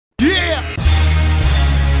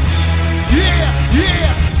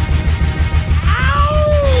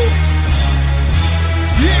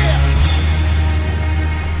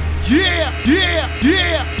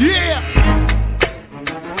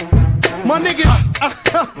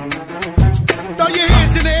Throw your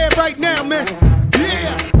hands in the air right now, man.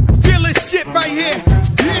 Yeah. Feel this shit right here.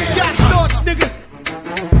 Yeah. Scott Storch, nigga.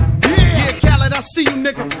 Yeah, Khaled, I see you,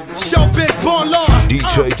 nigga. Showbiz, born law.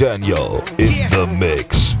 DJ Daniel in the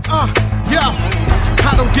mix. Yeah.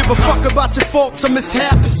 I don't give a fuck about your faults or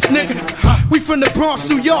mishaps, nigga. We from the Bronx,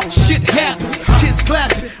 New York, shit happens. Kids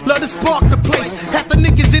clapping, love to spark the place. Half the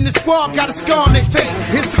niggas in the squad got a scar on their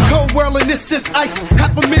face. It's a cold world and this is ice.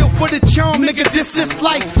 Half a meal for the charm, nigga, this is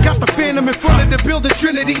life. Got the Phantom in front of the building,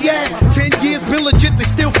 Trinity, yeah. 10 years been legit, they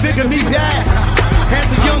still figure me bad.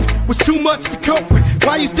 As a young, was too much to cope with.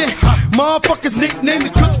 Why you think motherfuckers nicknamed me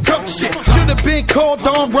cook shit? Should've been called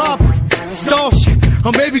on robbery, stall shit,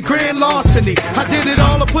 or maybe grand larceny. I did it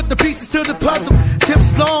all, I put the pieces to the puzzle.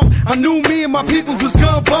 Just as long, I knew me and my people was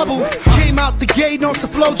gonna bubble. Came out the gate on some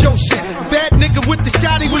Flojo shit. Bad nigga with the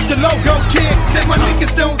shotty was the logo kid. Said my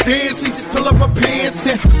niggas don't dance, we just pull up our pants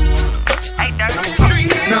and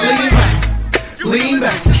now lean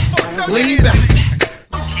back, lean back.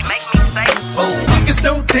 She make me say, oh, niggas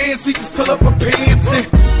don't dance, we just pull up our pants and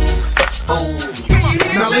oh,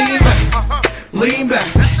 now lean back, lean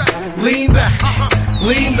back, lean back,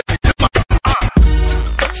 lean back.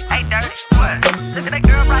 hey, dirty, what? Look at that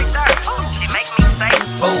girl right there. She make me say,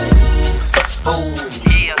 oh,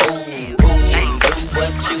 yeah, hey, do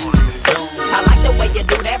what you do. I like the way you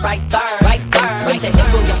do that right there, right there. Switch your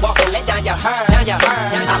hips when you walk and let down your hair, down your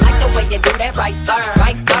hair. I like the way you do that right there,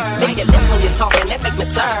 right there. Lick your lips when you're talking, that make me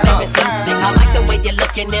stir, make me stir. I like the way you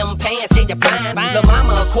look in them pants, see you fine. Lil'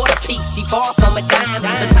 mama a quarter piece, she far from a dime.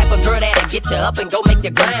 The type of girl that'll get you up and go make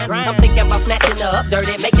you grind. I'm thinking about snatching her up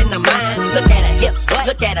dirty, making her mine. Look at her hips,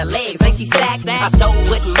 look at her legs, ain't she stacked? I so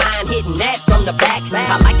wouldn't mind hitting that from the back.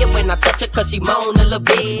 I like it when I touch her cause she moan a little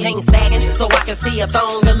bit. Chain sagging so I can see her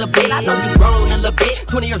thong a little bit. I know you grown a little bit,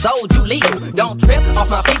 20 years old, you legal. Don't trip off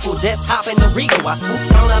my people, just hop in the Regal. I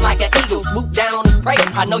swoop on her like an eagle, swoop down on his prey.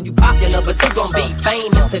 I know you popular, but you gon' be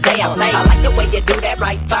famous today. I say, I like the way you do that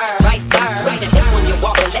right there, right there. Switch your hips when you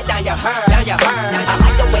walk and let down your hair, down your hair. I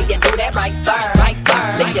like the way you do that right there, right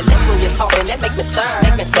there. Lick your lips when you're talking, that make me stir,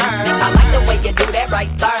 make me stir. I like the way you do that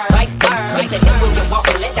right there, right there. Switch your hips when you walk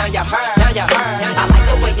and let down your hair, down your hair. I like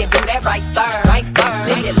the way you do that right there, right there.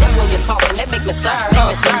 Lick your lips when you're talking, that make me stir,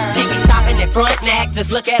 make me stir. She be shopping at front neck,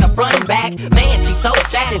 just look at her front and back. Man, she so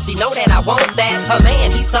stacked and she know that I want that. Her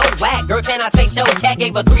man, he so whack. Girl, can I take your cat?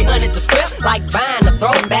 Gave her 300 to strip, like buying a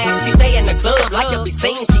throwback. She stay in the club like to be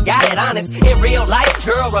seen, she got it honest. In real life,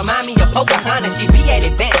 girl, remind me of Pocahontas. She be at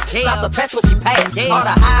events, stop the press when she pass. All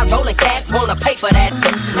the high rolling cats wanna pay for that.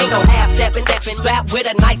 Ain't no half stepping, strapped with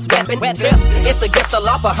a nice weapon. It's against the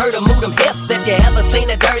law for her to move them hips. If you ever seen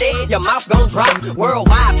her dirty, your mouth gon' drop.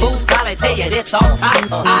 Worldwide fools probably tell you this all time.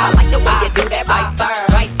 I like the way you do that right there,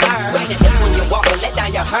 right there. Switch your hips when you walk and let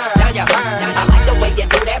down your hair, down your hair. I like the way you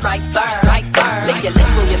do that right there, right there. Lick your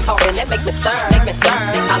lips when you're talking, that make me stir, make me stir.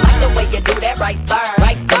 I like the way you do that right there,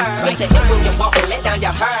 right there. Switch your hips when you walk and let down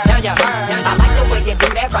your hair, down your hair. I like the way you do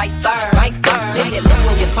that right there, right there. Lick your lips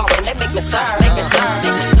when you're talking, that make me stir, make me stir.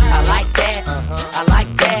 I like that, I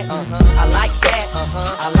like that, I like that,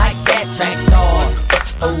 I like that. Track stars,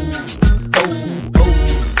 oh, do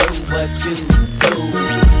what you do.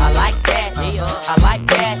 I like that, I like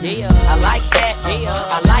that, I like that,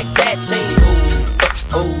 I like that. Do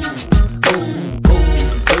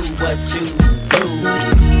what you do.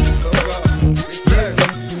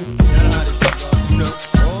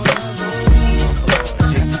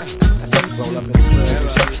 Roll up in the club.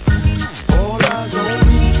 All eyes on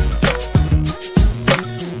me.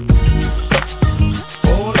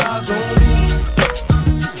 All eyes on me.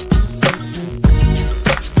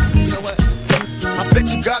 You know what? I bet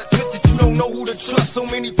you got it twisted. You don't know who to trust. So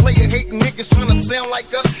many player hating niggas trying to sound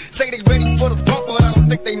like us. Say they ready for the bump, but I don't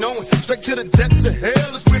think they know it. Straight to the depths of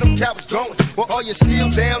hell is where them cowards going. Well, all you still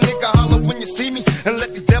down, nigga, holler when you see me. And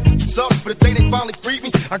let these devils be soft for the day they finally free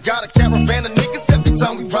me. I got a caravan of niggas every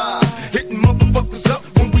time we ride. Hitting motherfuckers up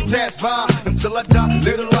when we pass by. Until I die,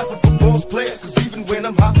 live the life of a boss player. Cause even when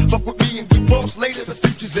I'm high, fuck with me and get boss later. The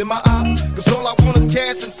future's in my eyes. Cause all I want is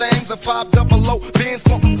cash and things. A 500, bands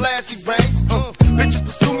wanting flashy rings. Bitches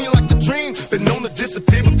pursue me like a dream. Been known to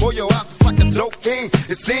disappear before your eyes. It's like a dope thing.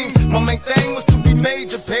 It seems my main thing was to be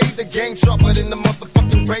major. Paid the game sharper than the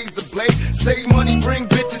motherfucking razor blade. Save money, bring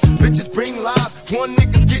bitches. Bitches bring lies. One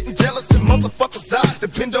nigga's getting jealous and motherfuckers die.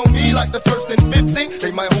 Depend on me like the first and 15.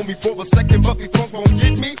 They might hold me for a second, but before gon'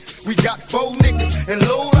 get me. We got 4 niggas and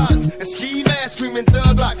low riders and ski masks screaming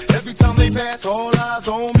thug life. Every time they pass, all eyes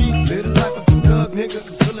on me. Live the life of a thug nigga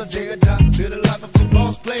until the day I die. Live the life of a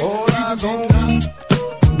boss player. All eyes on me.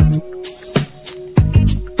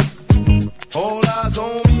 All eyes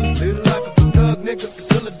on me. Live the life of a thug nigga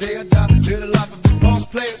till the day I die. Live the life of a boss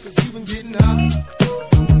player, cause you been getting high.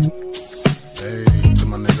 Hey, to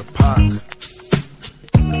my nigga Pac.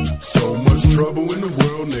 So much trouble in the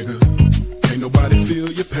world, nigga. Ain't nobody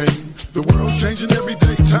feel your pain. The world's changing every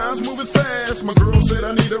day, time's moving fast. My girl said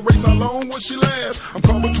I need a race, how long will she last? I'm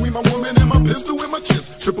caught between my woman and my pistol and my chips.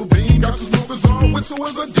 Triple beam, got some smokers on, whistle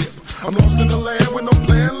as I dip. I'm lost in the land with no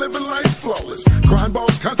plan, living life flawless. Crime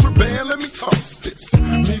balls, contraband, let me toss this.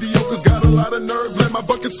 Mediocre's got a lot of nerve, let my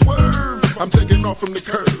bucket swerve. I'm taking off from the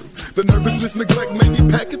curb. The nervousness, neglect made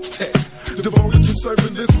me pack a tech. Devoted to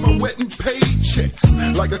serving this, my wet and paid checks.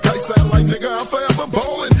 Like a kite satellite, nigga, I'm forever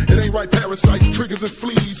ballin'. It ain't right, parasites, triggers and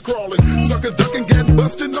fleas crawling. Sucker ducking, get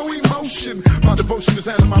busted, no emotion. My devotion is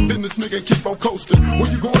handling my business, nigga, and keep on coasting. Where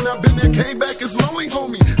you going, I've been there, came back, it's lonely,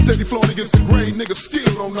 homie. Steady flowing against the grain, niggas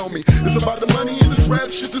still don't know me. It's about the money and this rap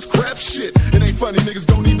shit, this crap shit. It ain't funny, niggas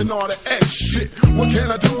don't even know how to act shit. What can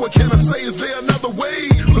I do, what can I say, is there another way?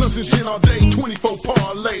 Blunts and gin all day, 24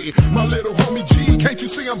 parlay. My little homie G, can't you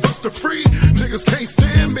see I'm buster free? Niggas can't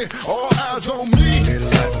stand me, all eyes on me. Live the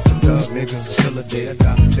life of a thug, nigga, till the day I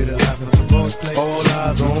die. Live the life of a boss player, all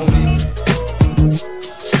eyes on me.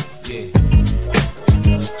 Yeah.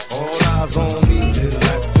 All eyes on me. Live the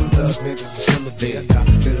life of a thug, nigga, till the day I die.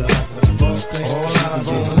 Live the life of a boss player, all eyes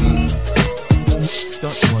on me.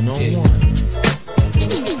 Stunt 101.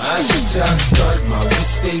 I teach you how to start, my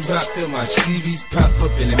wrist stay rocked till my TVs pop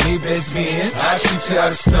up in the Maybach Benz. I teach you how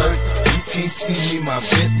to start, you can't see me, my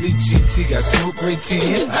Bentley GT got smoke right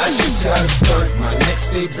tin. I teach you how to start, my neck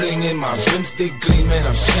stay blingin', my rims stay gleamin',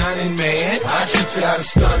 I'm shining, man. I teach you how to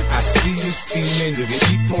start, I see you scheming, you can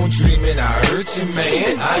keep on dreaming, I hurt you,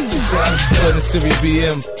 man. I teach you how to start. A Series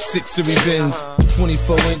BM, 6 Series Benz,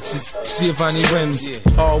 24 inches, Giovanni rims,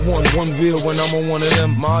 all one wheel when I'm on one of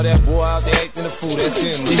them. All that boy out there acting a fool, that's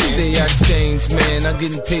him. They say I changed, man, I'm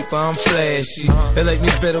getting paper, I'm flashy. They like me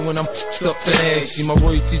better when I'm up and ashy. My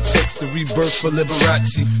royalty checks the rebirth for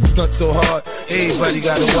Liberace. Stunt so hard, everybody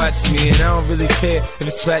gotta watch me. And I don't really care if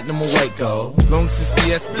it's platinum or white gold. Long as it's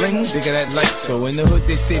VS bling, they got that light show. In the hood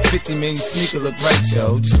they say 50, man, your sneaker look right,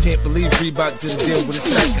 yo. Just can't believe Reebok did a deal with a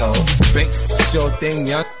psycho. Banks is a sure thing,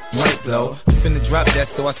 young might blow. I'm finna drop that,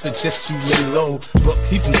 so I suggest you lay low. But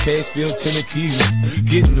he from Cashville, Tennessee,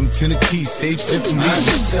 getting them Tennessee, save 10 for me. I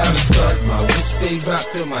teach you how to start, my wrist stay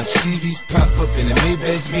rocked till my TVs pop up in the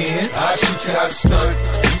Maybach Benz. I teach you how to start,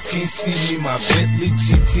 you can't see me, my Bentley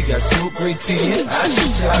GT got smoke right tin. I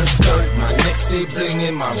teach you how to start, my neck stay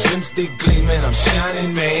blingin', my rims stay gleamin', I'm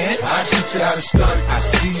shining, man. I teach you how to start, I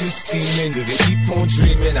see you scheming, you can keep on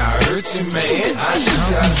dreaming, I hurt you, man. I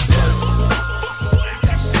teach you how to start.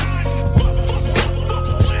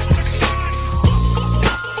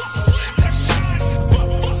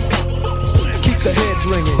 The heads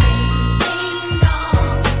ringing.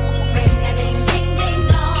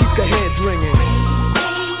 Keep the heads ringing.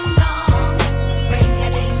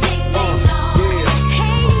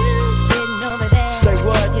 Yeah. Say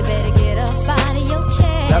what? You better get up out of your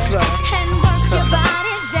chair. That's right. And work your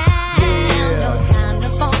body down. Yeah. No time to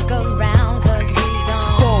funk around, cause we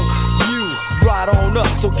gon' Funk you right on up.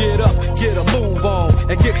 So get up, get a move on,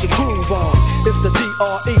 and get your groove on. It's the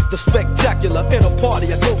DRE, the spectacular. In a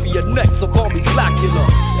party, I go for your neck, so call me Blackula.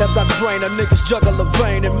 As I drain a nigga's juggler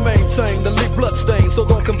vein and maintain the leak bloodstains. So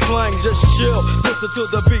don't complain, just chill. Listen to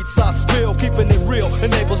the beats I spill. Keeping it real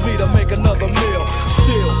enables me to make another meal.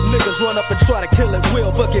 Still, niggas run up and try to kill it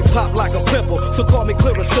will, but get popped like a pimple. So call me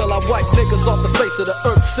Clearasil, I wipe niggas off the face of the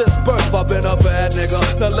earth since birth. I've been a bad nigga,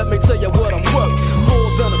 now let me tell you what I'm worth.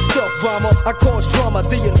 More than a stealth bomber, I cause drama,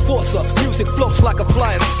 the enforcer. Music floats like a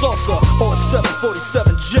flying saucer or a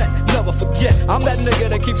 747 jet, never forget, I'm that nigga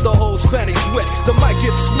that keeps the whole panties wet. The mic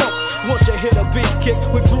gets smoked, once you hit a beat kick,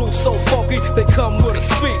 we groove so funky, they come with a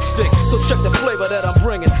speed stick. So check the flavor that I'm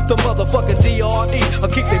bringing, the motherfucking DRE, I'll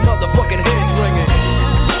keep they motherfucking heads ringing.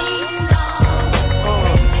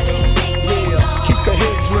 Yeah, keep the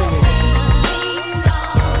heads ringing.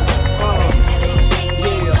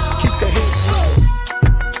 Yeah, keep the heads ringing.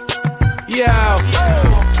 Yo.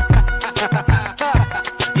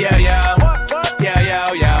 Yeah, yo. Yeah,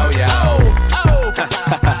 yo, yo, yo. Oh.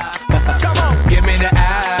 Come on. Give me the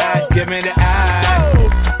eye, give me the eye.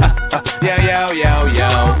 Yeah, yo, yo, yo.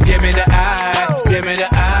 Give me the eye, give me the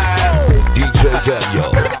eye. DJ Daniel.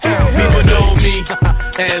 People know me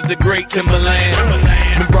as the great Timberland.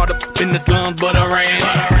 Been brought up in the slums, but I ran.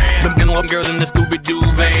 Them young girls in the Scooby-Doo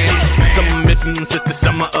van. Some missing since the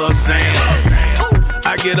summer of sand.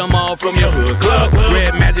 I get them all from your hood club.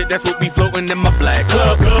 Red Magic, that's what be floating in my black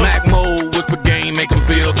club. Mac Mode, whisper game, make them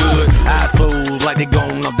feel good. Eyes closed like they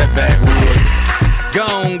gone off that backwood.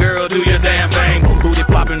 Gone, girl, do your damn thing. Booty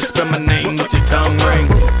poppin', spell my name with your tongue ring.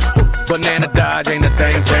 Banana Dodge ain't a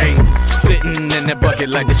thing. Sitting in that bucket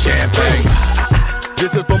like the champagne.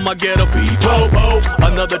 This is for my ghetto people.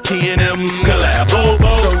 Another T&M collab.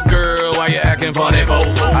 So girl, why you acting funny, bo?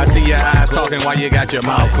 I see your eyes talking while you got your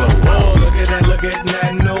mouth closed. Oh, look at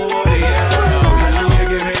that naughty. I see you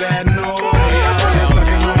give me that naughty.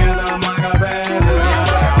 Sucking on your thumb like a bastard.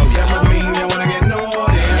 That must mean you wanna get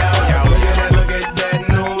naughty. Look at that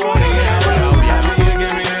naughty. I see you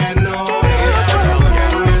give me that naughty.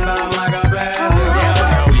 Sucking on your thumb like a bastard.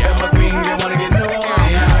 That must mean you wanna get naughty.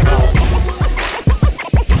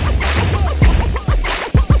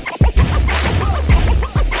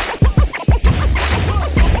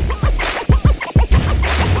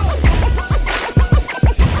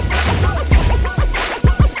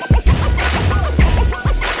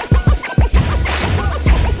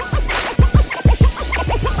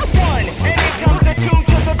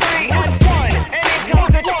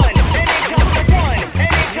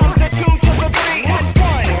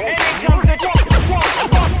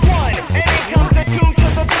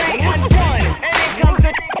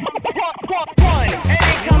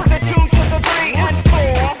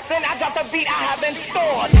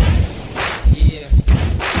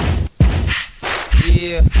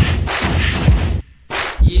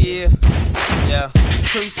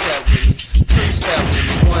 Two-step with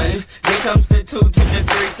me, one. Then comes the two to the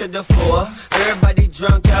three to the four. Everybody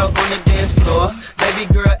drunk out on the dance floor. Baby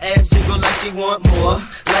girl ass jiggle like she want more.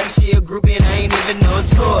 Like she a groupie and I ain't even no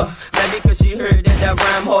tour. Maybe cause she heard that I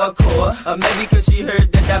rhyme hardcore. Or maybe cause she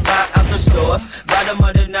heard that I buy out the stores. Bottom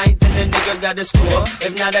of the ninth and the nigga got to score.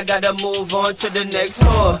 If not, I gotta move on to the next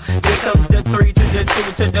whore. Then comes the three to the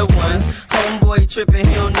two to the one. Homeboy tripping,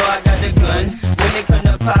 he don't know I got the gun. When they come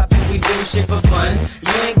to pop and we do shit for fun.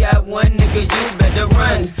 You ain't got one nigga, you better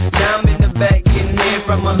run. Now I'm in the back getting in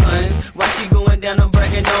from my huns. While she going down, I'm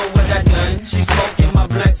bragging on what I done. She smoking my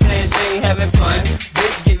blunt, saying she ain't having fun.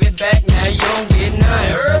 Bitch, give it back, now you don't get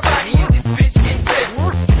none. Everybody in this bitch get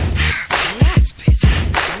tips. Yes, bitch.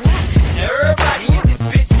 Everybody in this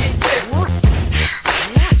bitch get tips.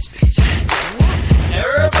 Yes, bitch.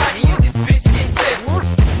 Everybody in this bitch get tips.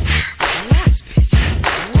 Yes, bitch.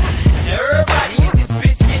 Everybody in this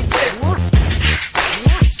bitch get tips.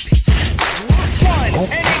 Yes, bitch. One,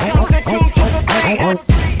 and it comes the two to the three.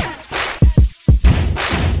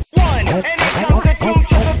 One, and it comes the two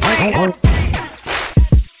to the three.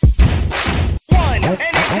 One, and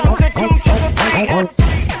it comes the two to the three.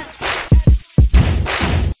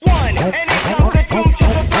 One, and it comes the two to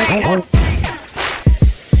the three.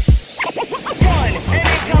 One, and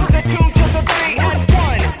it comes the two to the three. One,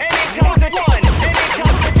 and it comes the one, and it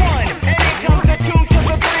comes the one, and it comes the two to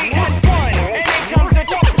the three. One, and it comes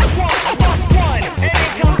the one, and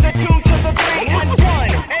it comes the two to the three. One, and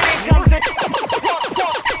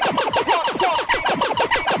it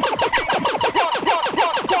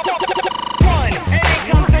comes the one, and it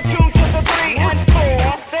comes the two to the three and four.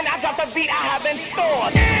 Then I drop the beat I have in store.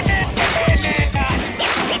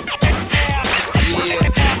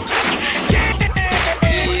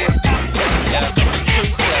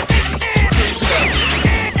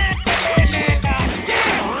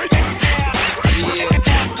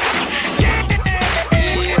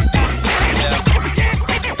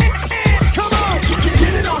 Come on,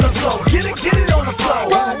 get it on the floor, get it on the floor.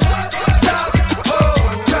 Stop,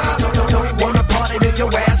 hold, drop. No, wanna party, then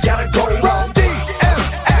your ass gotta go. DMX,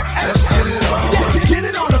 let's get it on. Get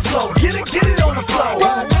it on the floor, get it on the floor.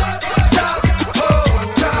 Stop,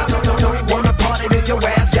 hold, drop. No, wanna party, then your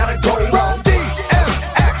ass gotta go. DMX,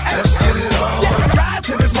 let's get it on. Ride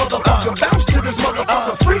to this motherfucker, bounce to this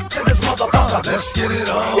motherfucker, freak to this motherfucker. Let's get it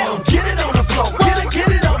on. Yeah, get it on the floor, get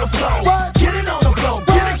it on the floor. Get it on the floor,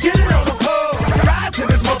 get it on the floor. Ride to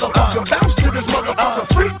this motherfucker, bounce to this motherfucker,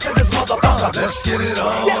 freak to this motherfucker. Let's get it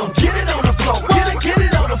on. Yeah, get it on the floor, get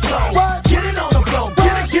it on the floor. Get it on the floor,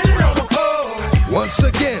 get it on the floor. Once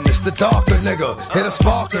again, it's the darker nigga. Hit a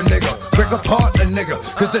sparker nigga. Break apart a nigga.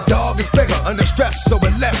 Cause the dog is bigger. Under stress, so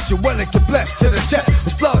unless you're willing to bless to the chest. The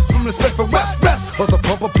slugs from the spit for rest. Or the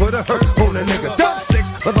pumper put a hurt on a nigga. Dump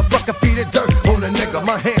six, motherfucker feed it dirt on a nigga.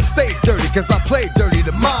 My hands stay dirty cause I play dirty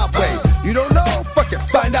the mob way. You don't know? Fuck it,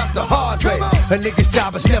 find out the hard way. A nigga's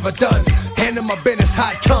job is never done. Handle my business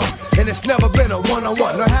how it come. And it's never been a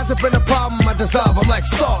one-on-one. There hasn't been a problem, I dissolve them like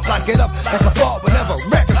salt. Lock it up like a fault whenever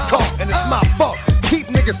records caught. And it's my fault. Keep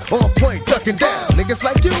niggas on point, ducking down. Niggas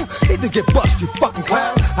like you need to get bust, you fucking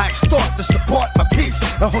clown. I extort to support my peace.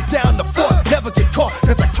 And hold down the fort, never get caught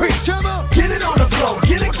cause I creep. Get it on the floor,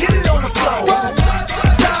 get it on the floor.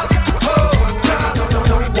 Stop, hold, drop.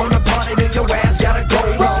 No, wanna party, then your ass gotta go.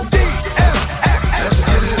 DMX, let's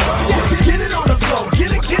get it on. Get it on the floor,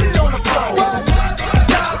 get it on the floor.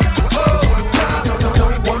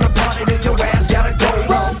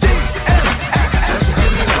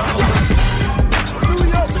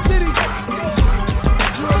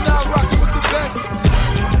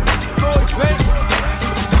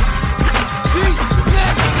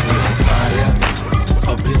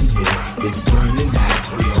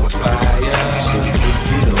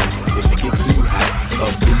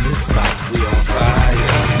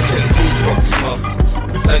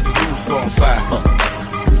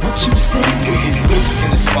 say? We get loose in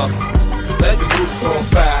the smoke. Let the roof on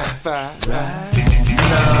fire.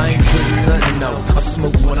 Nah, I ain't putting nothing out. I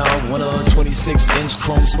smoke when I want a 26-inch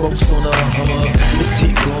chrome spokes on a Hummer. This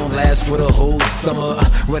heat gon' last for the whole summer.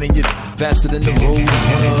 Running you faster than the road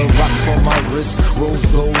runner. Rocks on my wrist, rose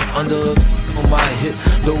gold under. On my hip,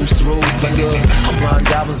 those throw thunder. I'm blind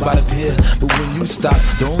diamonds by the pier, but when you stop,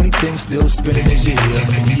 the only thing still spinning is your ear.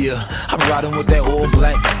 Yeah, I'm riding with that all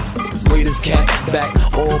black Raiders cap back,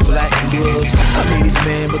 all black gloves. I made these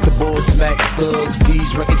man with the ball smack thugs.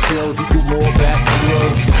 These record sales equal more back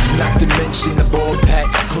gloves. Not to mention the ball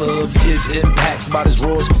pack clubs. His impacts about as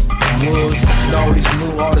raw as was. And all these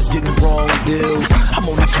new artists getting wrong deals. I'm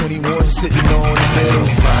only 21 sitting on the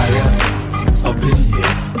bills. Fire. Up in here,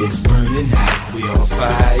 it's burning hot. We on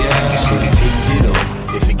fire. Should take it off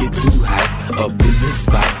if it get too hot. Up in this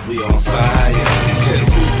spot, we on fire. Tear the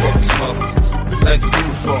roof off the smoke. Let the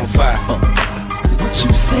roof on fire. What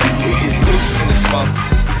you say? We get loose in the smoke.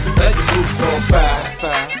 Let the roof on fire.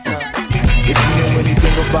 If you know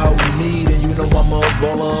anything about me, then you know I'm a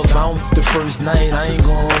baller. If I don't the first night, I ain't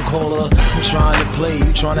gon' call her. I'm trying to play,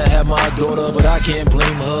 you trying to have my daughter, but I can't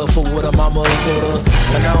blame her for what her mama told her.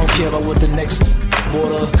 And I don't care about what the next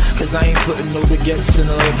border, cause I ain't putting no baguettes in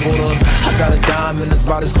her border. I got a diamond that's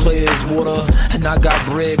about as clear as water, and I got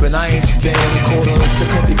bread, but I ain't spending a quarter. So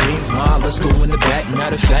cut the games, ma, let's go in the back.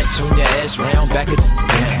 Matter of fact, turn your ass round, back at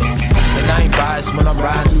down. And I ain't biased when I'm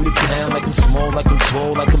riding through the town. Like I'm small, like I'm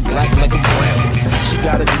tall, like I'm black, like I'm brown. She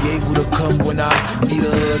gotta be able to come when I need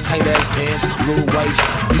her. Tight ass pants, little wife,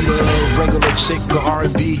 beat her. Regular chick or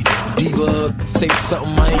R&B diva. Say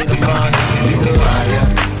something I ain't a mind. Beat her. Fire.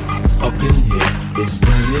 Up in here, it's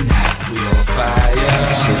burning hot. We on fire.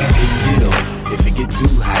 Should take it off if it get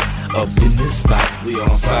too hot. Up in this spot, we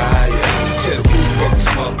on fire. Tear the roof off the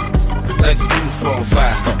smoke. Let the roof on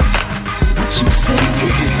fire. What you say? We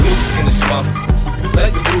get loose in the smoke.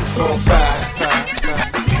 Let the roof on fire.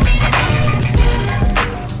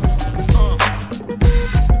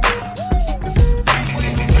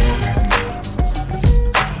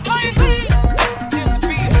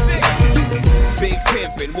 Big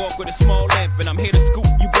pimpin', walk with a small limp, and I'm here to scoop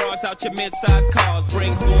you bras out your mid-sized cars.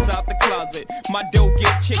 Bring fools out the closet. My dough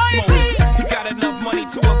get chicks moaning. He got enough money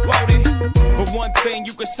to afford it. But one thing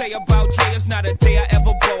you can say about Jay is not a day I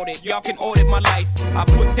ever bought it. Y'all can audit my life. I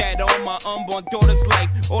put that on my unborn daughter's life.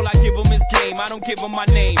 All I give them is game, I don't give them my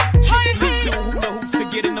name. Chicks leap through hula hoops to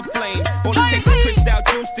get in the flame. All it takes is crystal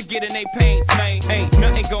juice to get in they pains, man. Ain't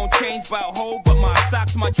nothing gon' change about hoe but my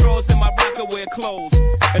socks, my drawers, and my rocker wear clothes.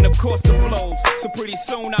 And of course the flows. So pretty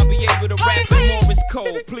soon I'll be able to rap and more is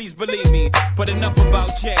cold. Please believe me. But enough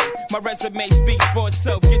about Jay. My resume speaks for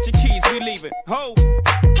itself. Get your keys, we leaving. Ho!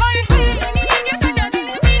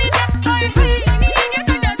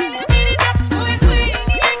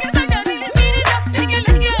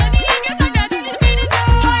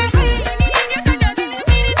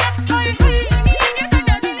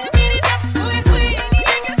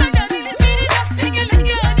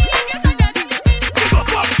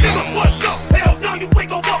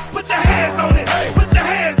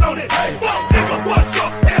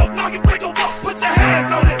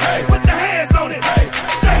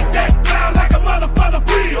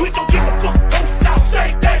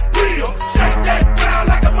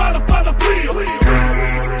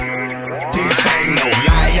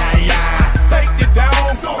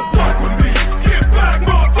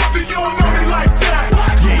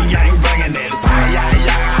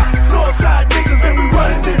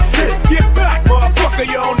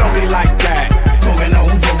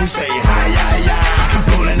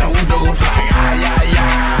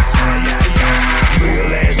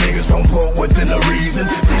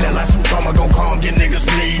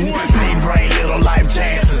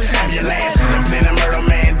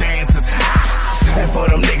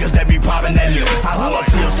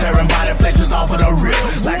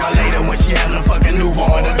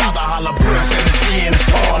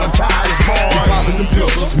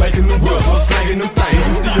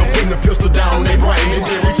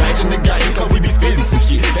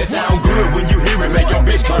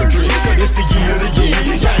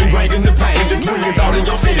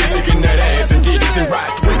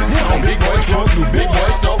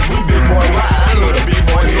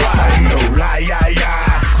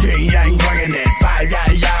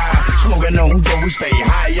 Stay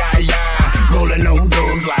high, yeah, yeah.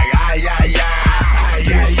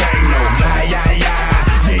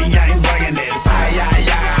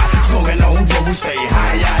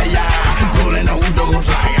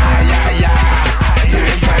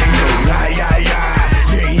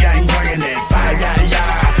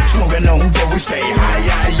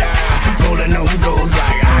 Rolling on those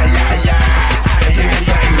like, ah, yeah, yeah.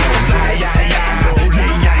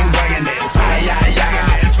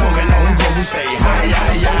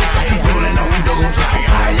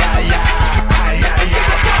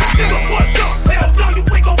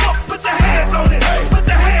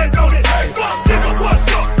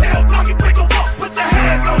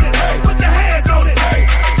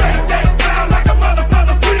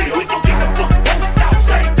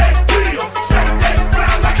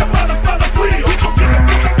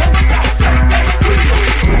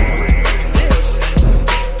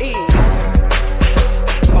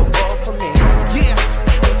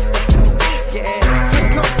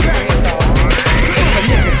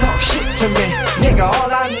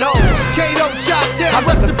 Yo, shot down. I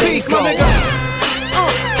rest in peace, my nigga.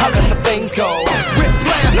 I let the things go. Which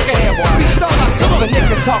player? Look at here, boy. If a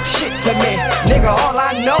nigga talk shit to me, nigga, all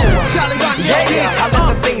I know. Yeah, I let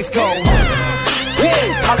the things go.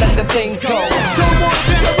 I let the things go.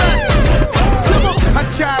 I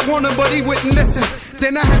tried warning, but he wouldn't listen.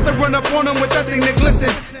 Then I had to run up on him with that thing that glisten.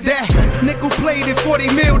 That nickel played at 40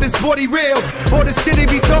 mil, this body real. All the shit he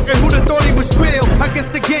be talking, who'da thought he was real? I guess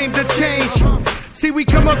the game done changed. See, we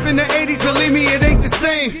come up in the 80s, believe me, it ain't the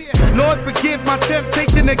same. Lord, forgive my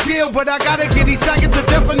temptation to kill, but I gotta give these faggots a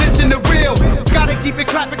definition of real. Gotta keep it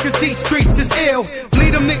clapping, cause these streets is ill.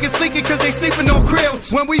 Lead them niggas leaking, cause they sleeping on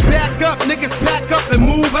krills. When we back up, niggas pack up and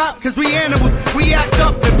move out. Cause we animals, we act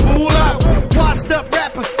up and pull out. Washed up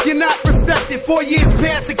rapper, you're not respected. 4 years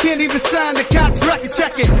past, I can't even sign the Cox record.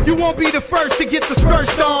 Check it, you won't be the first to get this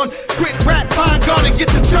first on. Quit rap, find God and get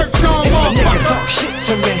the church on. If a nigga talk shit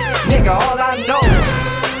to me, nigga, all I know,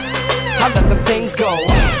 I let the things go.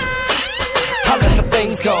 I let the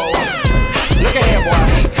things go. Look at here, boy.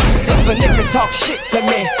 If a nigga talk shit to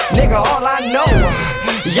me, nigga, all I know,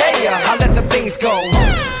 yeah, I let the things go.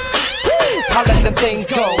 I let the things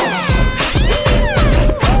go.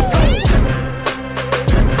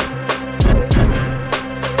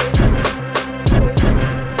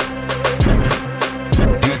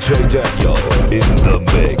 DJ Daniel in the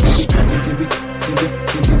mix.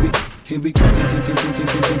 Here we come,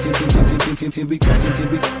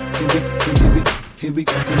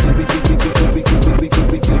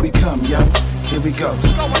 yo. Here we go.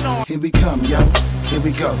 Here we come, yo. Here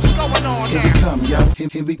we go. Here we come, yo.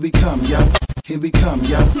 Here we come, yo. Here we come,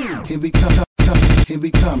 yo. Here we come, here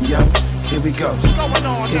we come, yo. Here we go.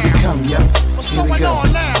 Here we come, yo. Here we go.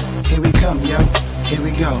 Here we come, yo. Here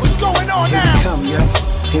we go. What's going on now? Here we come, yo.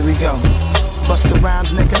 Here we go. Bust the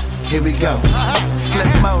rhymes, nigga. Here we go.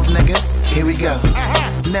 Flip mode, nigga. Here we go.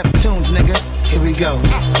 Neptunes, nigga. Here we go.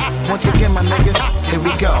 Once again, my niggas. Here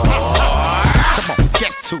we go. Come on,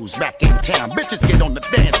 guess who's back in town? Bitches get on the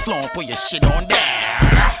dance floor and put your shit on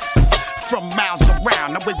down. From miles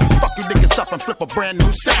around, the way we fuck you niggas up and flip a brand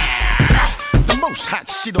new sound. The most hot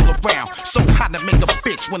shit all around. So hot to make a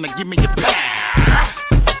bitch wanna give me a pound.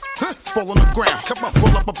 Fall on the ground, come on,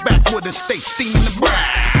 roll up a backwood and stay steaming the ground.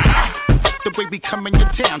 The way we come in your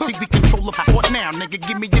town, see we control the fort now, nigga,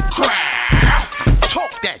 give me your crown.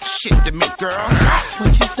 Talk that shit to me, girl.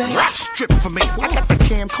 What you say? Strip for me. I got the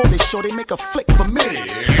camcorder, show they make a flick for me.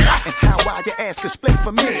 And how wide your ass can split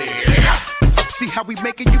for me. See how we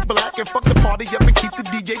making you black and fuck the party up and keep the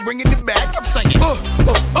DJ bringing it back. I'm saying, all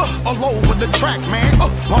over the track, man.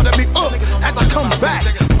 Pardon me, as I come back.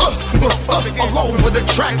 All over the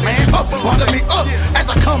track, man. Pardon me, as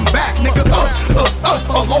I come back, nigga.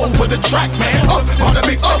 All over the track, man. Pardon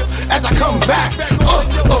me, as I come back. All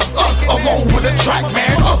over the track,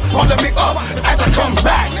 man. Pardon me, as I come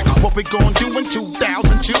back. What we gonna do in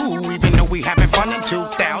 2002, even though we having fun in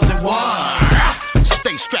 2001.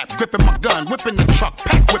 Stay strapped, gripping my gun, whipping the truck,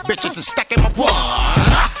 packed with bitches and stacking my one.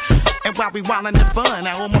 And while we wildin' the fun,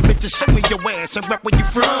 I want my bitches show me your ass and rep where you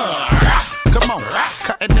from. Come on,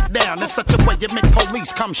 cutting it down in such a way you make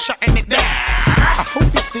police come shutting it down. I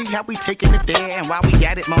hope you see how we taking it there, and while we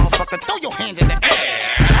at it, motherfucker, throw your hands in the air.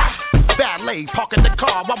 Valet, parking the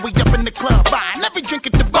car while we up in the club, buying every drink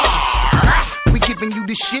at the bar. We giving you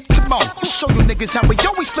this shit, come on, show you niggas how we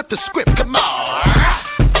always flip the script, come on.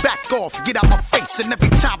 Back off, get out my face, and every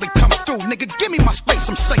time we come through, nigga, give me my space.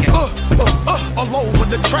 I'm saying, all over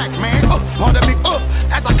the track, man. Pardon me,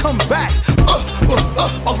 as I come back.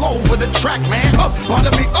 All over the track, man.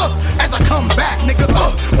 Pardon me, as I come back, nigga.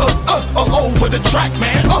 All over the track,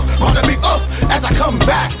 man. Pardon me, as I come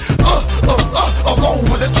back. All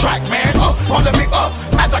over the track, man. Pardon me,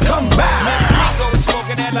 as I come back. Rico is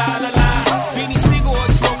smoking that la la la. Beanie Siegel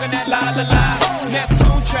is smoking that la la la.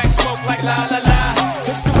 Neptune track smoke like la la la.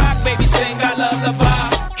 It's the rock, baby, sing I love the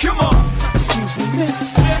vibe. Come on, excuse me,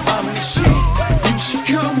 miss, I'm the shit. You should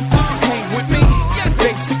come hang with me,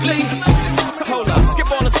 basically. Hold up, skip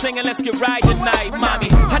all the singing, let's get right tonight, mommy.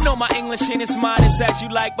 I know my English ain't as modest as you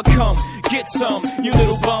like, but come, get some, you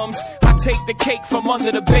little bums. I take the cake from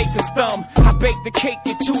under the baker's thumb. I bake the cake,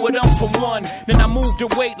 get two of them for one. Then I move the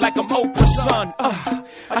weight like I'm Oprah's son. I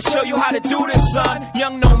show you how to do this, son.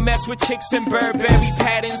 Young no mess with chicks in Burberry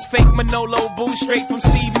patterns. Fake Manolo boo straight from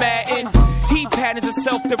Steve Madden. He patterns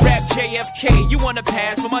himself to rap JFK. You wanna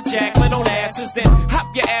pass for my Jacqueline on asses? Then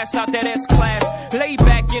hop your ass out that S-Class. Lay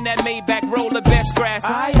back in that Maybach, roll the best grass.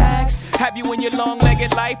 I ask, have you in your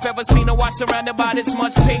long-legged life ever seen a watch surrounded by this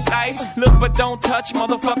much pink ice? Look but don't touch,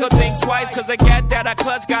 motherfucker, think twice. Cause I got that I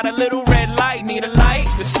clutch, got a little red light. Need a light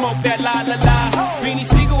to smoke that la la la. Beanie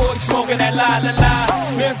Siegel always smoking that la la la.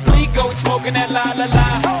 Myth Lee go smoking smoking that la la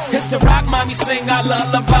la. It's the rock, mommy, sing our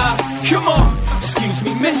lullaby. Come on, excuse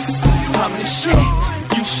me, miss, I'm the shit.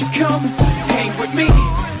 You should come hang with me,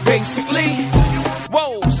 basically.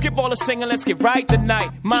 Whoa, skip all the singing, let's get right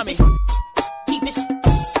tonight, mommy. Keep it,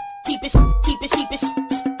 keep it, keep it, keep it, keep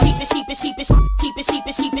it, keep it, keep it, keep it, keep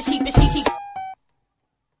it, keep it, keep it, keep it.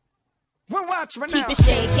 We'll watch right Keep now. it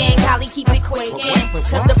shaking, Holly, keep it quaking.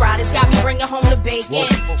 Cause the riders got me bringing home the bacon.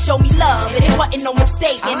 Show me love, and it wasn't no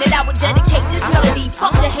mistaking that I would dedicate this melody,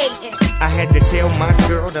 fuck the hating. I had to tell my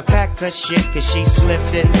girl to pack her shit, cause she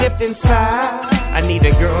slipped and dipped inside. I need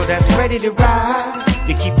a girl that's ready to ride,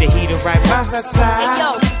 to keep the heater right by her side. Hey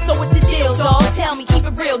yo, so what the deal, dog? Tell me, keep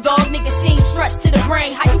it real, dog. Nigga, seem stressed to the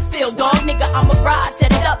brain, how you feel, dog? Nigga, I'm a ride,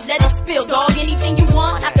 set it up, let it spill, dog. Anything you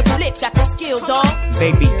want, I can flip, got the skill, dog.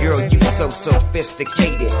 Baby girl, you so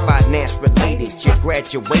sophisticated, finance related, you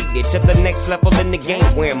graduated to the next level in the game,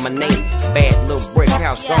 wearing my name. Bad little brick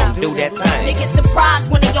house, gon' do that thing. They get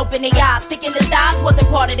surprised when they open their eyes, thinking the thighs wasn't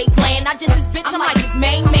part of their plan. I just this bitch, I'm like his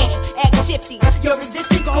main man, act shifty. Your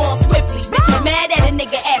resistance going swiftly. Bitches mad at a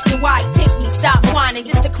nigga asking why he picked me. Stop whining,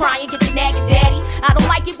 just to cry and get the nagging daddy. I don't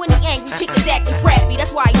like it when he angry, chicks acting crappy.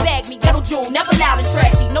 That's why he bagged me, ghetto jewel, never loud and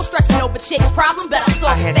trashy. No stressing over chicks, problem, but I saw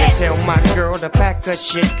I had to tell my girl to pack her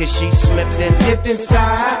shit, cause she slipped and dipped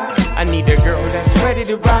inside. I need a girl that's ready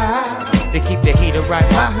to ride, to keep the heater right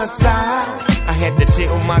by her side. I had to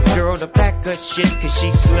tell my girl to pack her shit, cause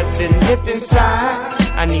she slipped and dipped inside.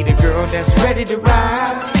 I need a girl that's ready to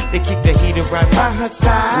ride, to keep the heater right by her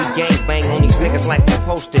side. We gangbang on these niggas like we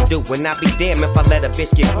supposed to do, and I be damn if I let a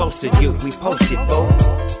bitch get close to you. We posted, boo.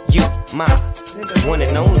 You, my one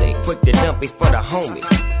and only, quick to dump it for the homies.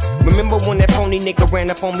 Remember when that phony nigga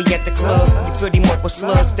ran up on me at the club? You filled him up with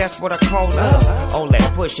slugs, that's what I call love. All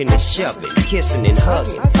that pushing and shoving, kissing and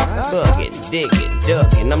hugging, bugging, digging,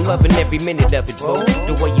 dugging. I'm loving every minute of it, boo.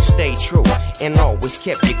 The way you stay true and always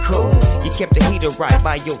kept it cool. You kept the heater right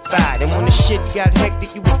by your thigh, and when the shit got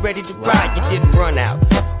hectic, you was ready to ride. You didn't run out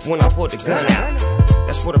when I pulled the gun out.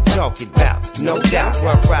 That's what I'm talking about, no doubt.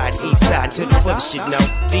 Rough ride east side to the full shit, no.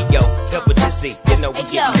 Dio, double dizzy, you know we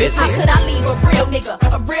get busy. How could I leave a real nigga?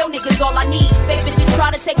 A real nigga's all I need. Fake bitches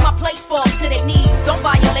try to take my place, fall to their knees. Don't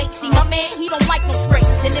violate, see my man, he don't like no scrapes.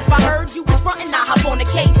 And if I heard you was frontin', I hop on the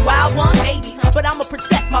case. Wild one, baby, but I'ma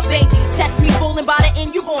protect my baby. Test me fooling by the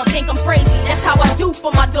end, you gon' think I'm crazy. That's how I do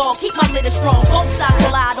for my dog, keep my litter strong. Both sides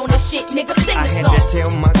collide on this shit, nigga, sing the song. I had to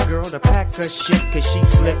tell my girl to pack her shit, cause she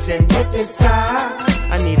slipped and dipped inside.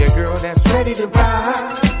 I need a girl that's ready to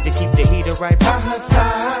ride, to keep the heater right by her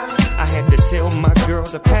side. I had to tell my girl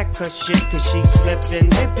to pack her shit, cause she slipped and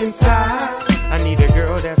dipped inside. I need a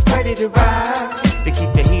girl that's ready to ride, to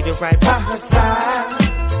keep the heater right by her side.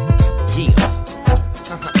 Yeah.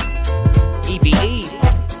 EBE,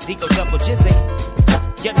 Digo double jizzy.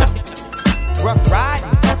 You know, rough riding,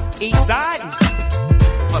 east side,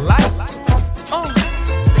 for life.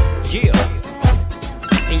 Yeah.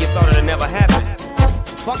 And you thought it'd never happen.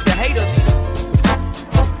 Fuck the haters.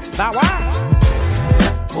 Bow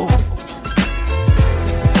wow. Ooh.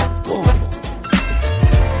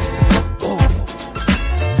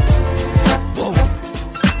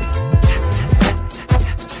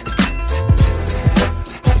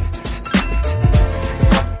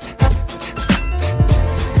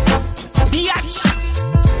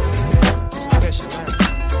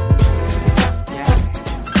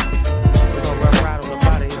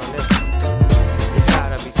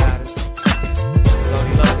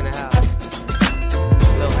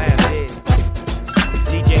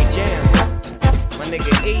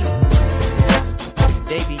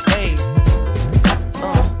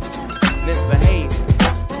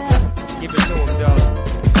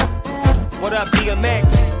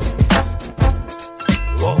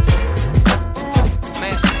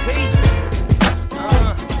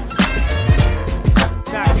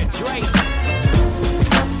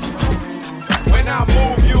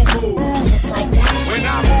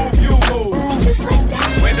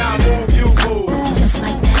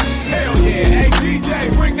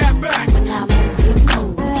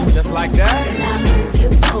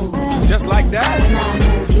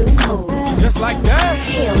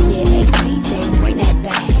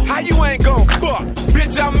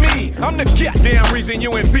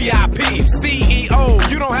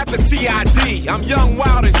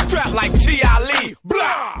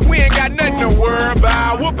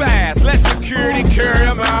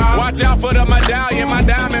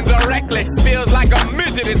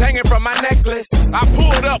 hanging from my necklace. I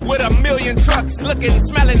pulled up with a million trucks, looking,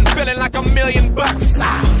 smelling, feeling like $1,000,000.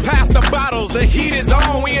 Pass the bottles, the heat is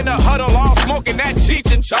on. We in the huddle, all smoking that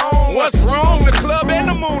Cheech and Chong. What's wrong? The club and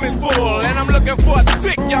the moon is full, and I'm looking for a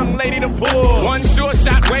thick young lady to pull. One sure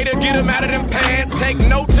shot way to get him out of them pants. Take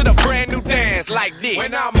note to the brand new dance like this.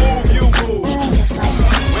 When I move, you move. Just like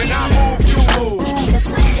that. When I move, you move. Just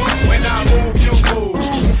like that. When I move, you move.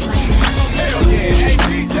 Just like that. Hell yeah, hey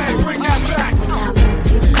DJ, bring that back. When I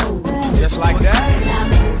move, you move. Just like that. When I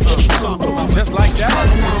move, you move. Just like that.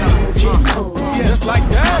 When I move, you move. Just like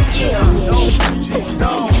that.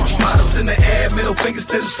 No, models in the air, middle fingers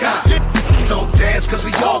to the sky. Don't dance cause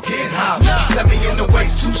we all getting high. Set me in the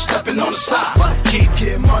waist, two-stepping on the side. Keep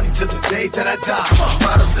getting money till the day that I die.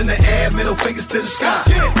 Bottles in the air, middle fingers to the sky.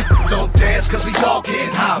 Don't dance cause we all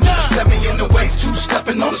getting high. Set me in the waist,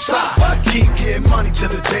 two-stepping on the side. Keep getting money till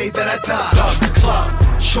the day that I die. Dug the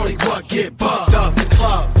club, shorty what get bugged. Dug the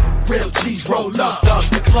club, real G's roll up. Dug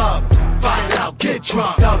the club, buy it out, get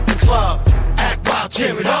drunk. Dug the club, act wild,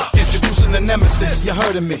 tear it up. Introducing the nemesis, you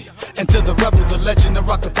heard of me. Enter the rebel, the legend that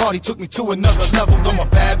rock the party. Took me to another level. I'm a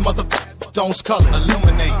bad motherfucker, don't color,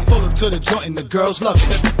 illuminate. Pull up to the joint and the girls love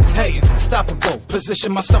it. Hating, stoppable,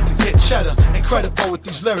 position myself to get cheddar. Incredible with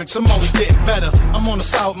these lyrics, I'm only getting better. I'm on the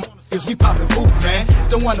side with cause we poppin' fools, man.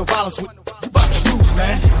 Don't want no violence with you about to lose,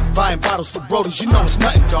 man. Buying bottles for brodies, you know it's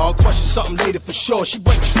nothing, dog. Question something later for sure, she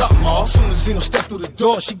breaking something off. Soon as Zeno step through the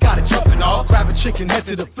door, she got it jumping off. Grab a chicken, head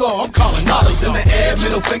to the floor, I'm calling models in the air,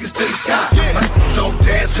 middle fingers to the sky. Don't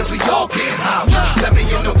dance cause we all getting high. Set me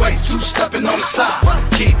in the waist, two-stepping on the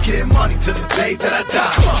side. Keep getting money till the day that I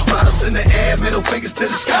die. Bottles in the air, middle fingers to the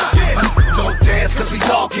sky. Don't dance cause we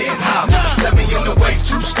all getting high. Set me in the waist,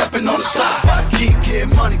 two-stepping on the side. Keep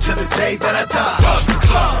getting money till the day that I die. Dug the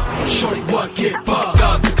club, shorty what get bugged.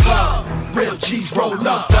 Dug the club, real G's roll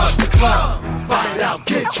up. Dug the club, buy it out,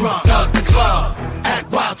 get drunk. Dug the club,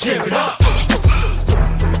 act wild, tear it up.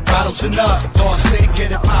 Bottles and up, Boston,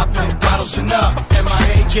 get it poppin'. Bottles and up,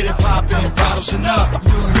 MIA, get it poppin'. Bottles and up,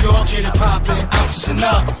 New York, get it poppin'. Ounces and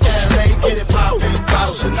up, LA, get it poppin'.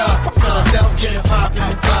 Bottles and up, Philadelphia, get it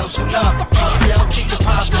poppin'. Bottles and up, Montreal, keep it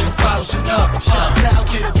poppin'. Bottles and up, Chantal,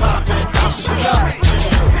 get it poppin'. Ounces and up.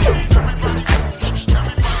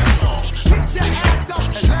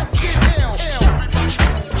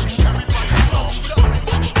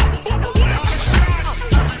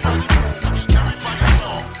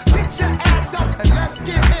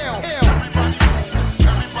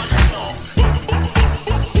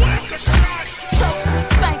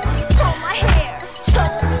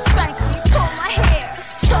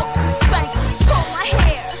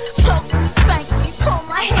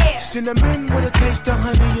 Cinnamon with a taste of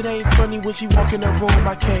honey, it ain't funny when she walk in the room,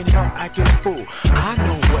 I can't help acting a fool. I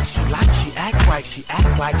know what she like, she act right, she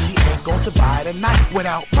act like she ain't gon' survive the night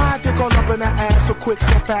without pride to go up in her ass so quick,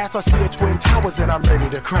 so fast, I see her twin towers and I'm ready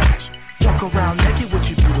to crash. Walk around naked with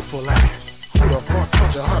your beautiful ass. Who the fuck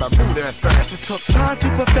taught you how to move that fast? It took time to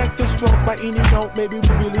perfect the stroke by any note. Maybe we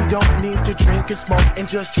really don't need to drink and smoke and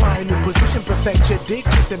just try a new position. Perfect your dick,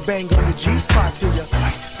 kiss and bang on the G-spot till your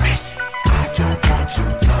voice is missing. I don't want to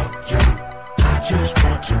love you, I just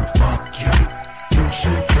want to fuck you. You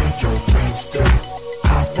should bring your friends through,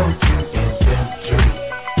 I'll fuck you and them too.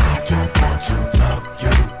 I don't want to love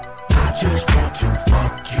you, I just want to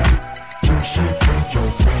fuck you. You should bring your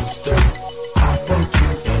friends through, I'll fuck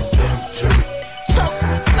you and them too. So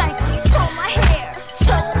spanky, pull my hair.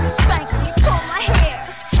 So spanky, pull my hair.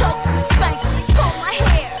 So spanky, pull my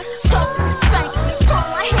hair. So spanky, pull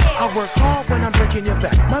my hair. I work hard when I'm breaking your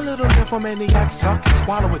back. My little nymphomaniac suck and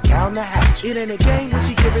swallow it down the hatch. It ain't a game when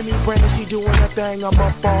she giving me brain, she doing her thing. I'm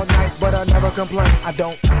up all night, but I never complain. I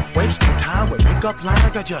don't waste no time with makeup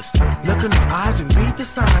lines. I just look in her eyes and read the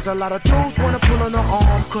signs. A lot of dudes wanna pull on her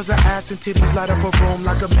arm, cause her ass and titties light up a room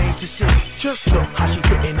like a major city. Just look how she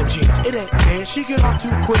fit in them jeans. It ain't fair, she get off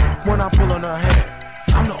too quick when I pull on her hair.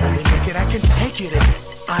 I'm the only nigga that can take it in.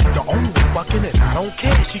 I'm the only one fucking and I don't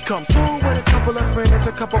care. She come through with a couple of friends,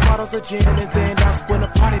 a couple bottles of gin, and then that's when the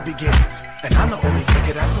party begins. And I'm the only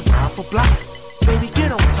nigga that's around for blocks. Baby,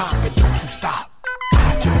 get on top and don't you stop.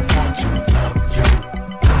 I don't want to love you,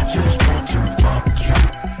 I just want to fuck you.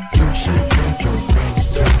 You should bring your friends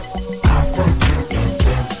through, I'll fuck you and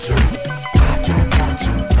them too. I don't want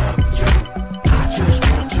to love you, I just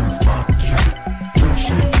want to fuck you. You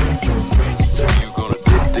should bring your friends through. You gonna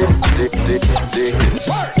dig this.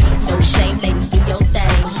 No shame, ladies, do your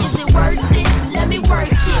thing. Is it worth it? Let me work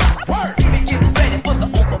it. Work. Get ready for the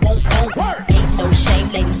Ain't no shame,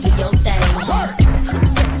 ladies, do your thing. Work.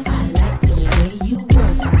 I like the way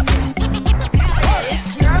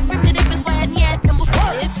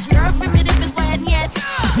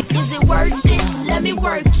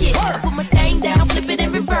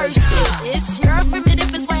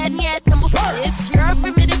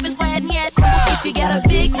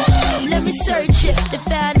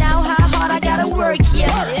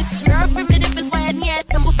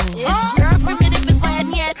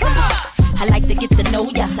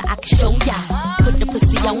show ya. Put the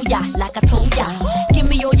pussy on ya, like I told ya. Give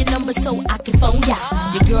me all your numbers so I can phone ya.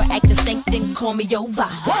 Your girl acting stink, then call me over.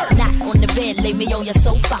 Not on the bed, lay me on your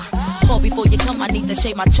sofa. Call before you come, I need to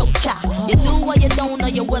shave my chocha. You do or you don't, or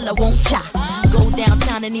you will or won't cha. Go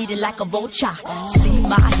downtown and eat it like a vulture. See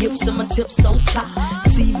my hips and my tips so cha.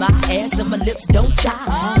 See my ass and my lips don't cha.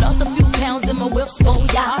 Lost a few pounds in my whips for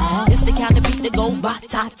ya. It's the kind of beat that go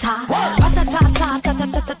ba-ta-ta.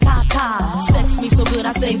 Ba-ta-ta-ta-ta-ta-ta-ta-ta. Sex me so good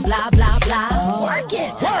I say blah, blah, blah. Work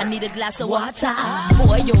it, I need a glass of water.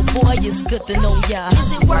 Boy, oh boy, it's good to know ya.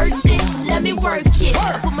 Is it worth it? Let me work it.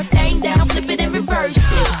 I put my thing down, flip it and reverse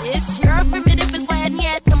it. It's your primitive, it's why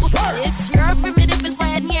yet. It's your primitive, it's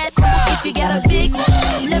why yet. If you got a big,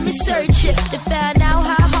 let me search it to find out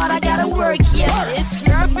how hard I gotta work. Yeah, it's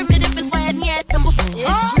your primitive, it's why yet.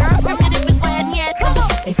 It's your primitive, it's why yet.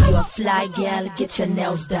 If you a fly gal, get your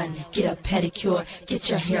nails done, get a pedicure, get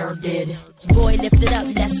your hair did. Boy, lift it up,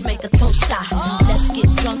 let's make a toaster. Let's get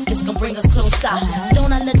drunk, it's gonna bring us closer.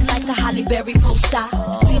 Don't I look like a Holly Berry poster?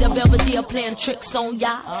 See the Belvedere playing tricks on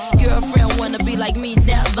ya. Girlfriend wanna be like me,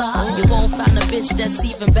 never. You won't find a bitch that's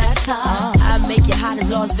even better. I make you hot as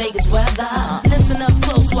Las Vegas weather. Listen up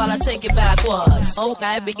close while I take it backwards.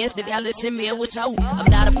 Okay, begins to listen me with you. I'm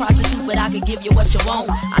not a prostitute, but I can give you what you want.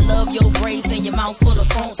 I love your braids and your mouth full of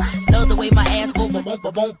phones. Love the way my ass go ba-boom,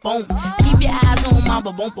 ba-boom, boom. Keep your eyes on my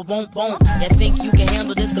ba-boom, ba-boom, boom. You think you can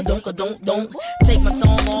handle this, ka-don't, ka-don't, don't. Take my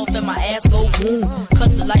thumb off and my ass go boom.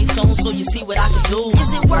 Cut the lights on so you see what I can do.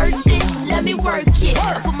 Is it worth it? Let me work it.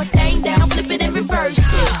 I put my thing down, flip it and reverse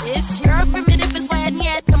it. It's your primitive, it's why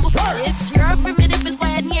yet. It's your primitive, it's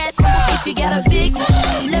why yet. If you got a big,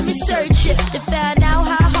 let me search it to find out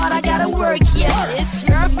how hard I gotta work. Yeah, it's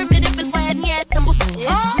your primitive, it's why yet.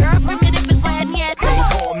 It's your primitive, it's why yet. They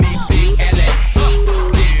call me Big L.A.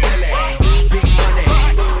 Big silly, big money,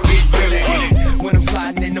 big Billy. When I'm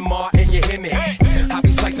sliding in the mall and you hear me, I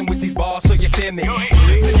be slicing with these balls so you feel me. Let me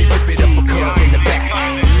rip it up for cuz in the back.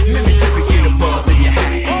 Let me rip it, get a buzz in your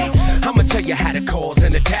hat. I'ma tell you how to cause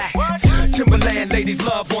an attack. Timberland ladies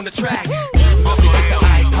love on the track. Love to get the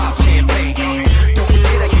ice pop champagne. Don't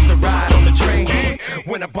forget I used to ride on the train.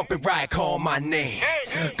 When I bump it right, call my name.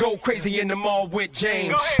 Go crazy in the mall with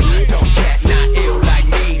James. Don't cat, not ill like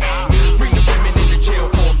me. Bring the women in the jail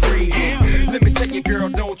for free. Let me tell you, girl,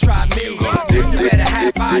 don't try me. You better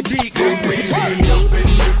have ID, cause we be up in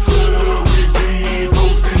the club. We be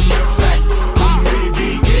posting the back. We be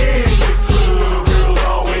in the club. Girls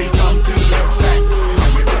always come to the back.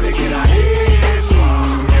 Everybody get our heads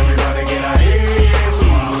swung. Everybody get our heads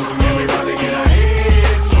swung. Everybody get our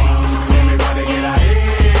heads swung. Everybody get our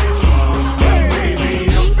heads swung. We be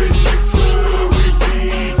up in the club. We be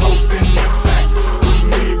posting the back.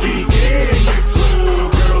 We be in the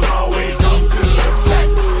club. Girls always come to the back.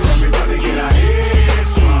 Everybody get our heads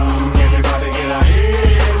swung. Everybody get our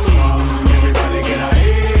heads swung. Everybody get our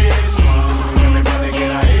heads swung. Everybody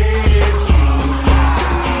get our heads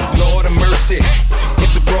swung. Lord of mercy,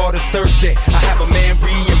 if the broad is thirsty, I have a man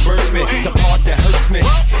reimburse me. The part that hurts me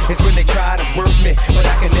is when they try to work me, but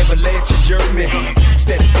I can never let you jerk me.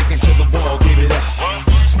 Instead of sticking to the wall, give it up.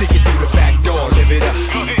 Sneak it through the back door, live it up.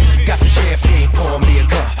 Got the champagne, pour me a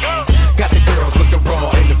cup. Got the girls looking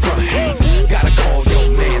raw in the front. Gotta call your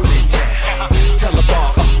mans in town. Tell the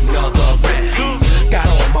bar another round. Got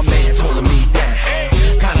all my mans holding me down.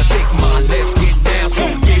 Kinda think, man, let's get down, so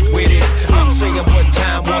get with it. I'm saying one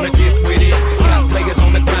time, wanna dip with it. Got players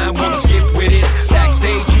on the grind, wanna skip with it.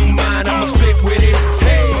 Backstage, you mind, I'ma split with it.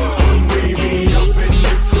 Hey, we be up in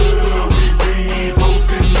the club, we be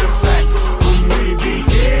posting the back. We be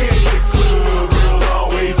in the club, girls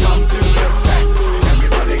always come to the back.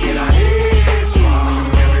 Everybody get our heads swung.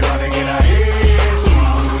 Everybody get our heads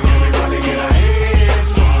swung. Everybody get our heads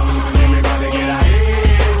swung. Everybody get our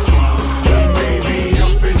heads swung. We be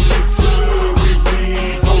up in the club, we be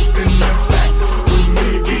posting the back. We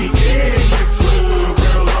be in the club,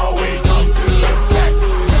 girls always come to the back.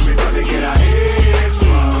 Everybody get our heads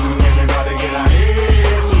swung. Everybody get our heads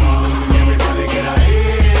swung. Everybody get our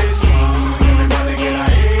heads swung. Everybody get our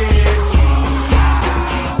heads swung.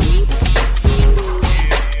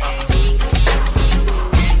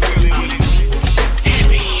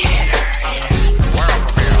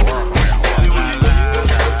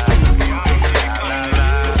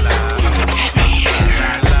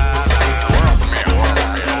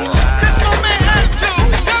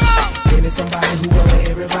 Give me somebody who will let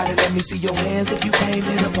everybody. Let me see your hands if you came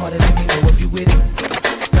in a party. Let me know if you with it.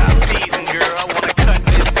 Stop teasing, girl. I wanna cut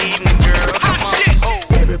this evening, girl. Come on.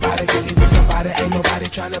 Everybody can leave with somebody. Ain't nobody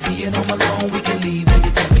trying to be at home alone. We can leave when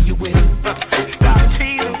you tell me you with it. Stop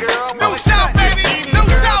teasing, girl. New South, baby. New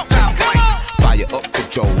South. Come on. Fire up,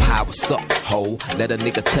 control, how Let a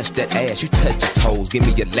nigga touch that ass, you touch your toes. Give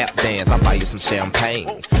me your lap dance, I'll buy you some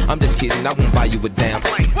champagne. I'm just kidding, I won't buy you a damn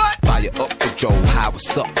thing. Fire up the Joe, hi,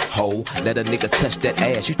 what's up, ho? Let a nigga touch that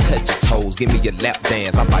ass, you touch your toes. Give me your lap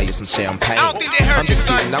dance, I'll buy you some champagne. I don't think they heard you,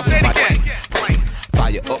 son. Say it again.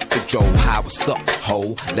 Fire up the Joe, hi, what's up,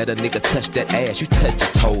 ho? Let a nigga touch that ass, you touch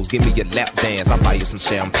your toes. Give me your lap dance, I'll buy you some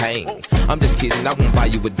champagne. I'm just kidding, I won't buy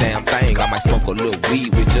you a damn thing. I might smoke a little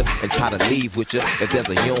weed with you and try to leave with you. If there's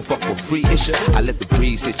a you don't fuck for free issue, I let the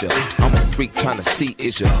breeze hit you. I'm a freak trying to see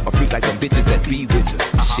is you. A freak like them bitches that be with you.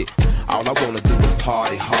 Shit, all I wanna do is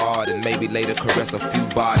party hard and maybe later caress a few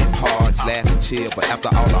body parts. Laugh and chill, but after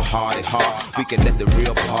all the hardy hard, we can let the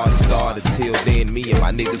real party start. Until then, me and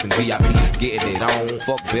my niggas in VIP getting it on.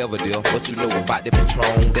 Fuck Belvedere, what you know about the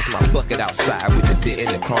Patron? That's my bucket outside with the dick and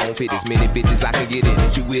the chrome. Fit as many bitches I can get in.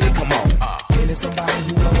 Is you with it? Come on. Feeling somebody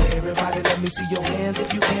who know everybody. Let me see your hands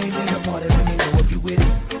if you came in the party. Let me know if you with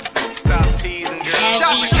it. Stop teasing, girl.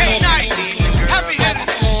 Shout to K-Night. Happy headed.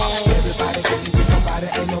 Everybody can be with somebody.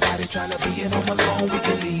 Ain't nobody trying to be in home alone. We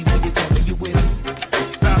can leave when you tell me you with it.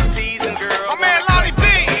 Stop teasing, girl. My man Lonnie B.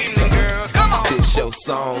 Girl, come on. This your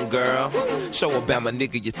song, girl. Show Obama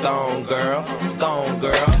nigga your thong, girl. Gone,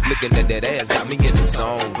 girl. Looking at that ass got me in the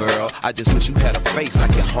zone, girl. I just wish you had a face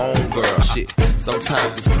like your home, girl. Shit,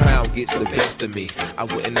 sometimes this crown gets the best of me. I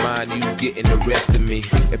wouldn't mind you getting the rest of me.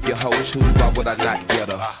 If your hoe choose, why would I not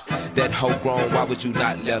get her? That hoe grown, why would you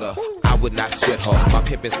not let her? I would not sweat her. My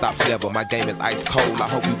pimpin' stops never. My game is ice cold. I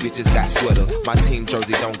hope you bitches got sweaters. My team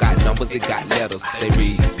jersey don't got numbers, it got letters. They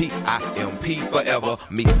read P-I-M-P forever.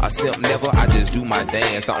 Me, I simp never, I just do my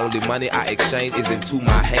dance. The only money I exchange is into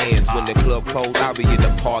my hands. When the club closed, I'll be in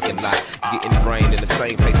the parking lot, getting brain in the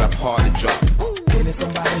same place I party drop. Feeling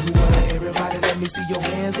somebody who wanna everybody. Let me see your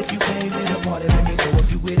hands if you came in the party. Let me know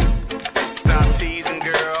if you with it. Stop teasing,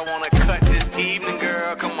 girl. I wanna cut this evening,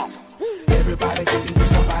 girl. Come on. Everybody can be with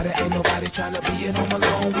somebody. Ain't nobody trying to be in home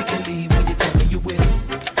alone. We can leave when you tell me you with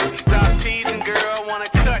it. Stop teasing, girl. I wanna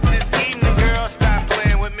cut this evening, girl. Stop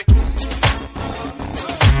playing with me.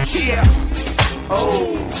 Yeah.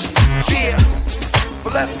 Oh. Yeah.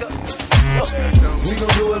 But let's go. We gon'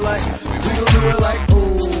 do it like.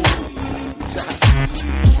 Ooh.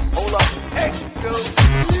 Hold up. Hey, go.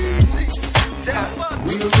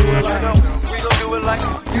 We gon' do it like.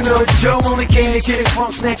 You know Joe only came to get it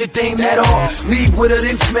from snatch a dame that all. Leave with it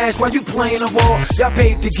and smash while you playing the ball. Y'all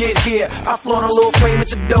paid to get here. I flaunt a little fame at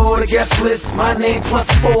the door. The guest list, my name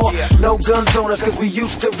 +4. No guns on us cause we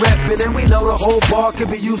used to reppin'. And we know the whole bar could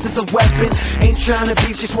be used as a weapon. Ain't trying to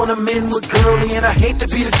beef, just want a men with girly. And I hate to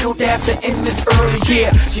be the dude that have to end this early.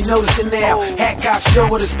 Yeah, she noticing now. Hat cock, show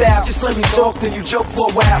her the style. Just let me talk to you, joke for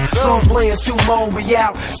a while. Songs playing, 2 more, we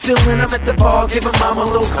out. Chillin', I'm at the bar, giving mama a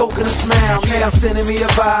little coke and a smile. Now sending me a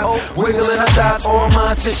vibe, wiggling her thighs, all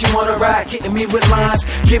mine since she wanna ride, hitting me with lines,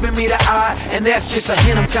 giving me the eye, and that's just a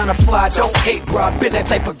hint I'm kinda fly. Don't hate, bro, I've been that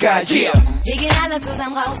type of guy, yeah. Wir gehen alle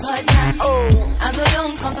zusammen raus heute Nacht. Also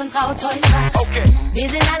Jungs, kommt und traut euch was. Wir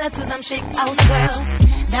sehen alle zusammen schick aus, Girls,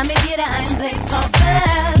 damit jeder einen Blick drauf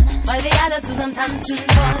wirft, weil wir alle zusammen tanzen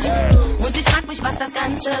wollen. Und ich frag mich, was das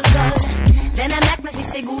Ganze soll, denn er merkt, dass ich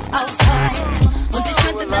seh gut aus heute. Und ich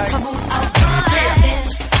könnte dann vor Wut aufheulen.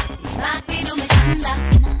 Ich mag, wie du mich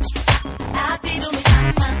anlachst, sag, wie du mich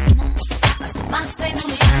anmachst, was du machst, wenn du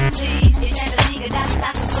mich anziehst. Ich hätte nie gedacht,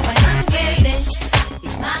 dass es so weit macht wie dich.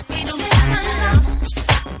 Ich mag, wie du mich anlachst,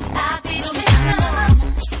 sag, wie du mich anmachst,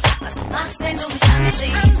 was du machst, wenn du mich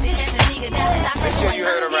anziehst. Ich hätte nie gedacht, dass es so weit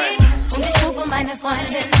macht wie dich. Und ich rufe meine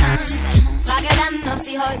Freundin an, frage dann, ob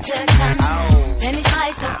sie heute kann, denn ich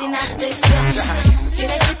weiß doch, die Nacht ist jung.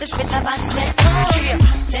 Vielleicht bitte später was mit uns,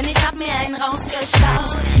 denn ich hab mir einen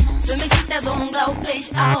rausgeschaut. Für mich sieht er so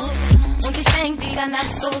unglaublich aus und ich denk, wie kann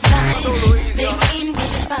das so sein? Wegen ihm geh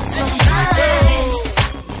ich fast schon rein.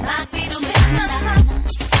 Ich mag, wie du mich anmachst,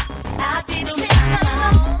 sag, wie du mich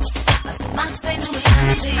anmachst, was du machst, wenn du mich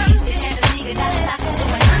anziehst. Ich hätte nie gedacht, dass es so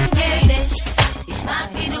weit macht wie dich. Ich mag,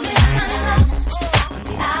 wie du mich anmachst,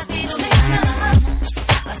 sag, wie du mich anmachst,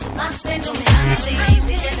 was du machst, wenn du mich anziehst.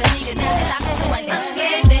 Ich hätte nie gedacht, dass es so weit macht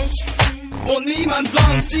wie dich. Und niemand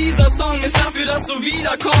sonst, dieser Song ist dafür, dass du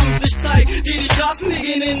wiederkommst. Ich zeig dir die Straßen, wir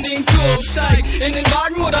gehen in den Club. Steig in den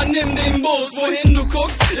Wagen oder nimm den Bus. Wohin du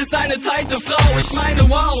guckst, ist eine tighte Frau. Ich meine,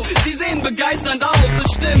 wow, sie sehen begeisternd aus.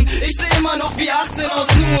 Es stimmt, ich seh immer noch wie 18 aus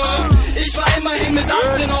nur. Ich war immerhin mit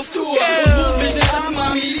 18 auf Tour. Und ruf mich nicht an,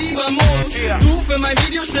 Mami, lieber Muss. Du für mein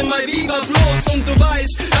Video stimm bei Viva Plus. Und du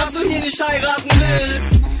weißt, dass du hier nicht heiraten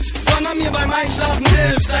willst, sondern mir beim Einschlafen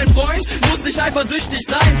hilft. Dein Freund muss nicht eifersüchtig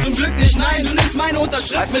sein, zum Glück nicht, nein, du nimmst meine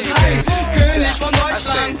Unterschrift mit heim. König von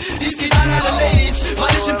Deutschland, dies geht an alle Ladies, weil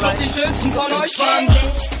ich im Club die schönsten von euch fand.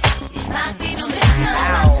 Ich mag, wie du mich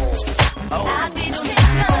machst. Die Art, wie du mich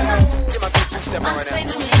machst. Was du machst, wenn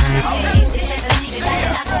du mich bewegst. Ich hätte nie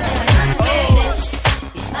gedacht, dass du mich bewegst.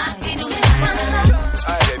 Ich mag, wie du mich machst.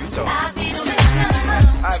 Die Art, wie du mich machst.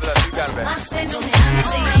 Was du machst, wenn du mich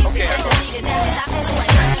bewegst. Ich hätte nie gedacht, dass du mich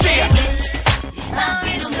bewegst. Ich mag,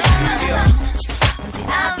 wie du mich machst. Die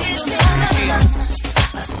Art, wie du mich machst.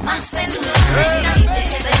 Was du machst, wenn du mich bewegst.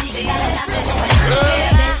 Ich hätte nie gedacht, dass du mich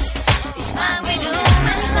bewegst. Ich mag, wie du mich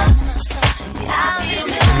machst. Die Art, wie du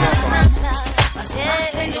mich machst. Was du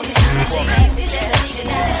machst, wenn du mich bewegst. Ich hätte nie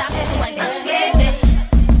gedacht, dass du mich bewegst.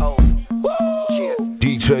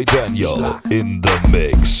 DJ Daniel in the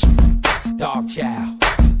mix. Dog chow.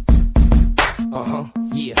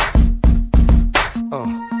 Yeah.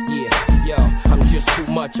 Yeah. Yo, I'm just too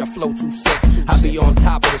much. I flow too sick. I be on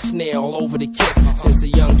top of the snare all over the kick. Since a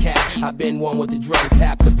young cat, I've been one with the drum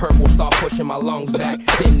tap. The purple start pushing my lungs back.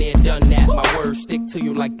 Been there, done that. My words stick to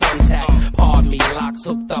you like thumbtacks. Pardon me, locks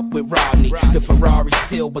hooked up with Rodney. The Ferrari's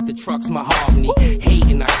till, but the truck's mahogany.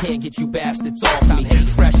 Hating, I can't get you bastards off me.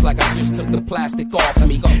 Fresh like I just took the plastic off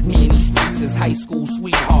me. Me and these streets is high school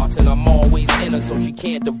sweethearts, and I'm always in her, so she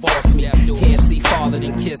can't divorce me. Can't see farther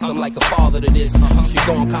than kiss. I'm like a father to this. You should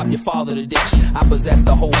go and cop your father to this. I possess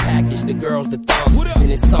the whole package. The girls, the thugs,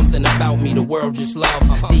 and it's something about me the world just loves.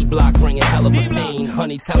 D-Block bringing hell of a pain.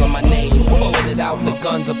 Honey telling my name, pulling it out, the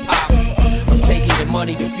guns are pop. I'm taking your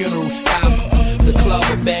money, the funeral stop. The club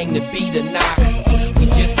will bang, the beat a knock. We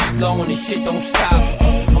just keep going, the shit don't stop.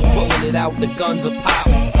 I'm pulling it out, the guns are pop.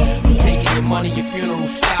 I'm taking your money, your funeral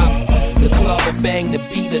stop. The club will bang, the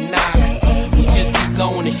beat a knock. We just keep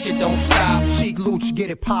going, the shit don't stop. Chic Luch, get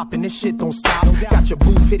it poppin', this shit don't stop. Got your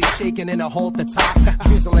boot titty shaking and a halt the top.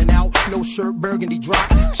 Drizzling out, no shirt, burgundy drop.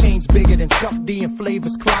 Chains bigger than Chuck D and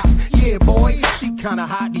Flavor's clock. Yeah, boy, she kinda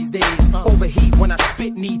hot these days. Overheat when I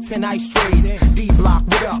spit, need 10 ice trays. D-Block,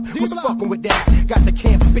 what up? What's fucking with that? Got the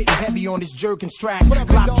camp spitting heavy on this jerkin' track.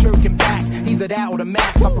 Glock jerking back, either that or the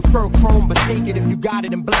Mac. I prefer chrome, but take it if you got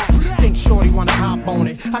it in black. Think shorty wanna hop on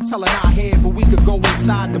it. I tell her not here, but we could go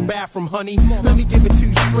inside the bathroom, honey. Let me give it to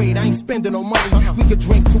you straight, I ain't spending no money. We could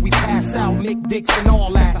drink till we pass out, Nick Dicks and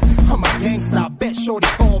all that. I'm a gangsta, I bet shorty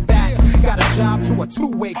call back. Got a job to a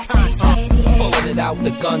two-way contract. Pulling it out,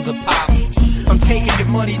 the guns are pop. I'm taking your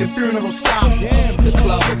money, the funeral stop. The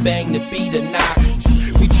club will bang, the beat a knock.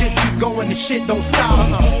 We just keep going, the shit don't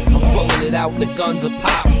stop. I'm pulling it out, the guns are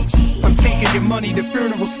pop. I'm taking your money, the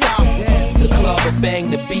funeral stop. The club will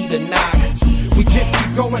bang, the beat a knock. We just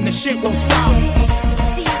keep going, the shit don't stop.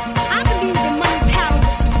 I believe in money, power,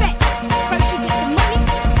 respect. First you get the money,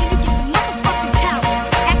 then you get the motherfucking power.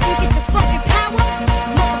 After you get the fucking power,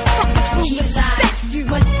 motherfuckers will respect you.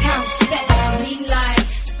 Money, power, respect, what you need in life.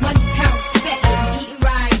 Money, power, respect, what you eating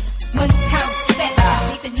right. Money, power, respect, what you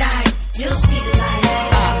sleep at night. You'll see the light,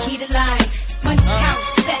 key to life. Money, power,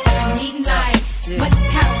 respect, what you need in life. Money,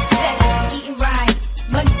 power, respect, what you eating right.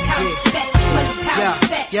 Money, power, respect, money, power,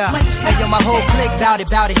 respect. Hey yo, my whole clique bout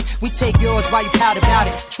it. We take yours while you pout about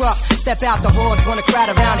it. Truck, step out the horse, wanna crowd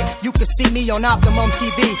around it. You can see me on Optimum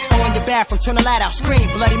TV. Or in your bathroom, turn the light out, scream,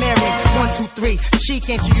 Bloody Mary. 1, 2, 3. Chic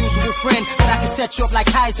ain't your usual friend, but I can set you up like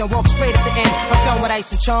Heisen and walk straight at the end. I'm done with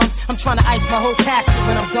ice and charms. I'm trying to ice my whole casket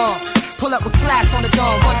when I'm gone. Pull up with class on the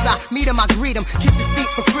dawn. Once I meet him, I greet him. Kiss his feet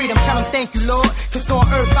for freedom. Tell him thank you, Lord. Cause on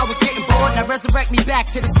earth I was getting bored. Now resurrect me back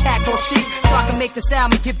to this cat called sheep. So I can make this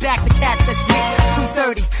album and get back the cats that's weak.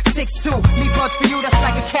 230, 6'2". Me buds for you, that's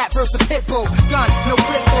like a cat versus a pit bull. Gun, no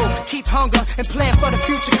flip bull. Keep hunger and plan for the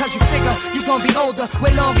future. Cause you figure you gon' be older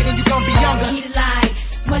way longer than you gon' be younger. Key to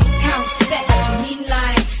life. Money, power, respect, what you need in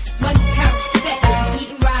life. Money, power, respect, what you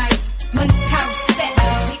eating right. Money, power, respect, what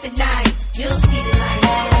you sleep at night. You'll see the light.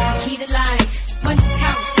 Key to life. Money,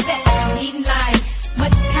 power, respect, what you need in life.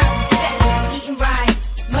 Money, power, respect, what you eating right.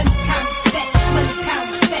 Money, power, respect, money, power,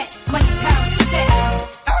 respect, money, power, respect.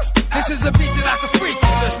 This is a beat that I can freak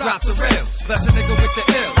and just drop the rails. Bless a nigga with the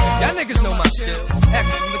ill. Y'all niggas know my skill.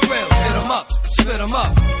 Exit from the grills, hit 'em up, split 'em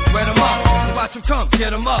up, wet 'em up. You watch 'em come,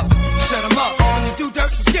 get 'em up, shut 'em up. When you do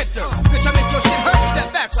dirt, you get dirt. Bitch, I make your shit hurt. Step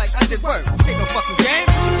back like I did work. This ain't no fucking game.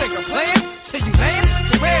 You think I'm playing? Till you laying?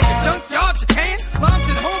 To where your junkyard decaying? Mom's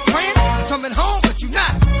at home praying. Coming home, but you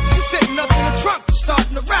not. You sitting up in the trunk,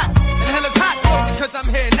 starting to rap. And hell is hot, though, because I'm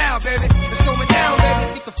here now, baby. It's going down, baby.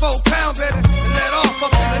 Get the 4 pound, baby. And let off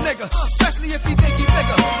up in a nigga. Especially if he think he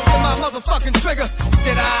bigger than my motherfucking trigger.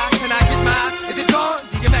 Can I get mine? Is it gone?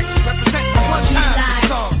 DMX represent one time for the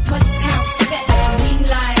song. Money, power, respect, what you need in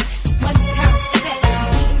life. Money, power, respect, what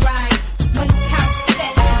you eating right. Money, power,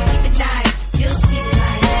 respect, what you sleep at night. You'll see the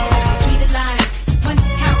light. Key to life.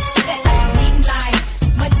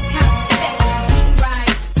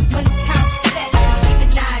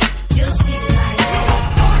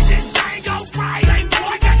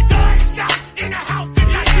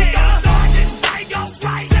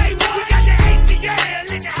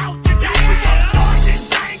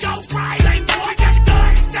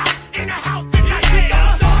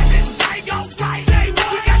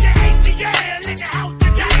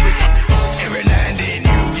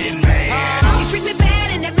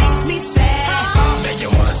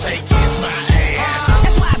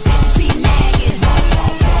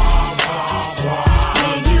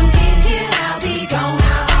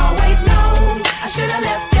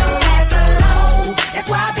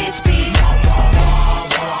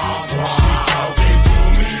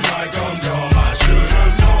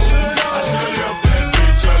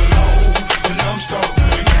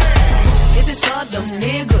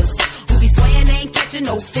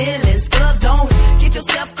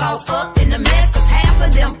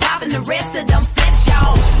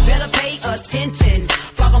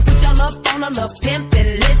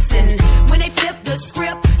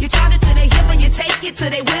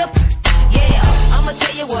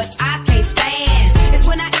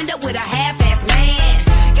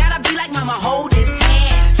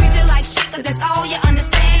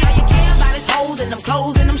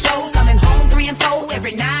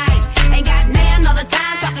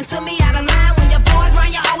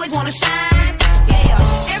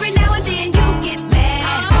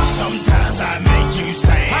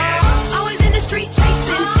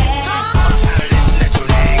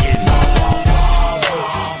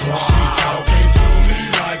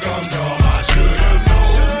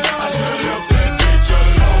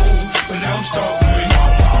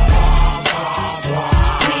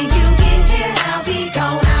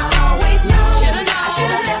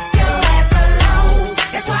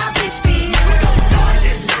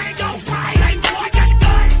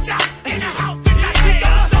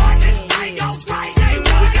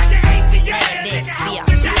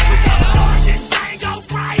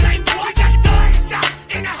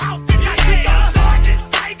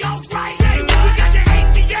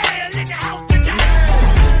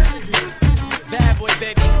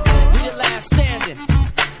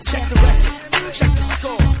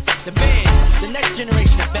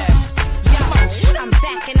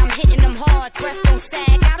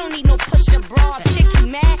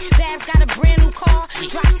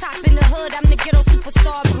 Drop top in the hood, I'm the ghetto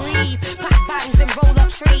superstar. Breathe, pop bottles and roll up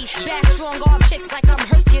trees. Bad strong arm chicks like I'm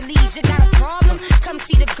Hercules. You got a problem? Come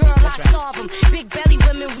see the girl, I solve them. Big belly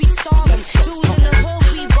women, we starve them. Dudes in the hood,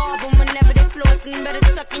 we barb them. Whenever they flossing, better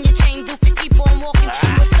tuck in your chain, Duke, and keep on walking.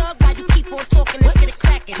 You a thug while you keep on talking, let's get it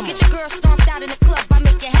cracking. Get your girl stomped out in the club, I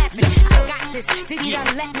make it happen. I got this, did he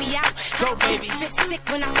done let me out? Go, baby. Spit sick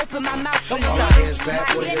when I open my mouth. Don't stop. It's bad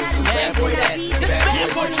boy this, bad boy that.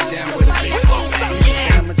 Bad boy, put you down with a bass.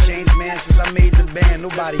 I'm a changed man since I made the band.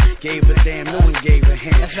 Nobody gave a damn, no one gave a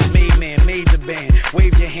hand. Made man, made the band.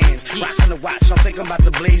 Wave your hands. Rocks on the watch, I'm thinking about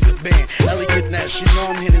the blaze the band. Elliot Nash, you know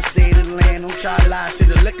I'm here to say the land. Don't try to lie, say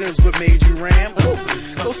the liquor's what made you ram.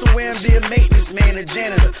 Go somewhere and be a maintenance man, a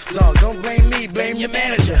janitor. Dog, don't blame me, blame your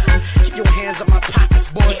manager. Keep your hands up my pockets,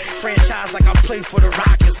 boy. Franchise like I play for the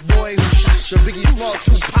Rockets, boy. Who shot your Biggie Small,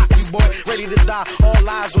 Tupac, boy. Ready to die, all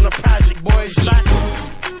lies on the project, boys.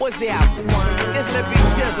 What's that? It's Lil Big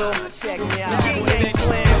Chisel. Check me out. The Gang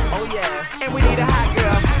Slam. Oh yeah. And we need a hot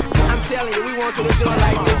girl. I'm telling you, we want you to do it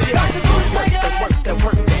like this. Yeah. Work the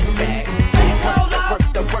work that bag. Work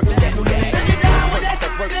the work that bag.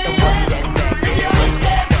 Work the work that bag.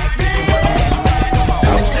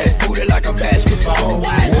 Bounce that booty like a basketball.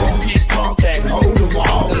 Get drunk and hold the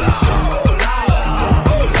wall.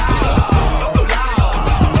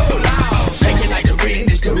 Shake it like the ring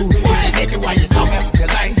is cool. Put it naked while you talking,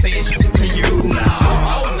 cause I ain't saying shit to you now.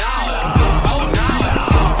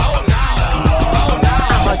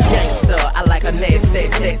 I'm a gangster, I like a nasty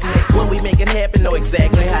sex. When we make it happen, know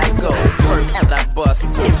exactly how it goes. First after I bust,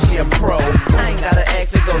 if she a pro, I ain't gotta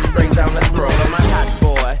ask, it goes straight down the throat. I'm a hot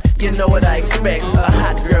boy, you know what I expect. A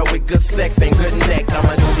hot girl with good sex and good neck. I'm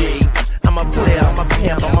a G, I'm a player, I'm a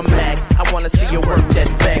pimp, I'm a Mac. I wanna see you work that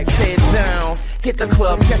back. Tear it down, hit the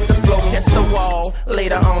club, catch the flow, catch the wall.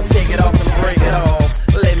 Later on, take it off and break it off.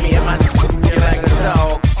 Let me and my you like a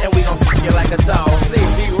dog, and we gon' f you like a dog. Say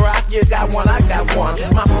D-Rock, you got one, I got one.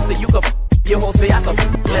 My pussy, you can f your whole say I can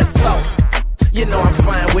f. Let's talk. You know I'm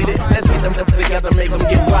fine with it. Let's get them together, make them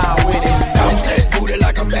get wild with it. Bounce that booty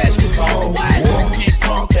like a basketball. Get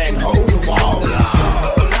drunk and hold the wall.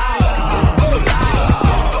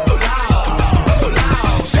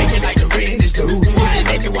 Shake it like the ring is cool. Put it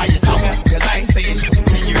naked while you talking, cause I ain't saying shit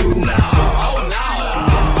to you now.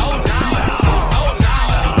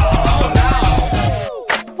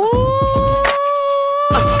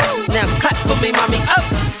 Now cut for me, mommy, up.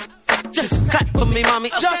 Just cut for me, mommy.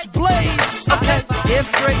 Just blaze. Okay, yeah,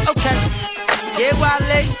 free, okay. Yeah,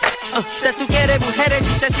 Wale. That tú quieres mujeres,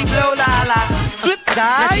 she says she blow la la. Flip side.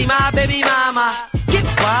 Now she my baby mama. Get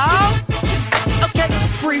wild. Okay.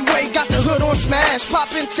 Freeway got the hood on smash,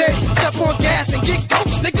 poppin' tape, step on gas and get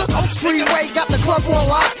ghost, nigga. Freeway got the club on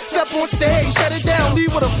lock, step on stage, shut it down,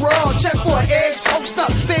 leave with a brawl, check for an egg, post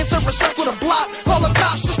up, fans over circle the block, call the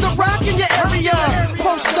cops, just a rock in your area.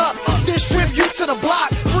 Post up, distribute to the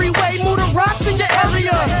block, freeway, move the rocks in your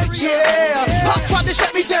area. Yeah, pop tried to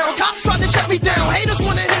shut me down, cops tried to shut me down, haters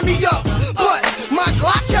wanna hit me up, but my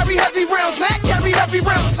Glock carry heavy rounds, Mac carry heavy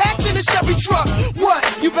rounds, packed in a Chevy truck. What?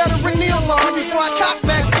 You better ring the alarm before I cock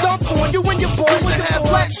back, dump on you and your boys and have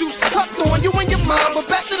black shoes tucked on you and your mom. But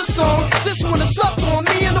back to the song, sis wanna suck on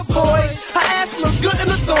me and the boys. Her ass look good in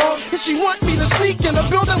the thong, and she want me to sneak in the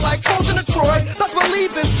building like Trojan to Troy. Best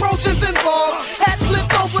believe it's Trojans involved. Hat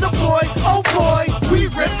slipped over the boy, oh boy, we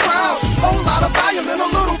rip crowds. Whole lot of volume and a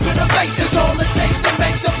little bit of bass is all it takes to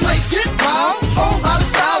make the place get wild. Whole lot of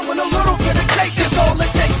style and a little bit of cake is all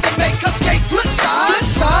it takes to make us skate. Flip side,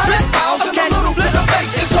 flip house and a little bit of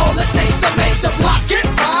bass is all it takes to make the block get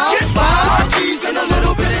wild. Get wild. Cheese and a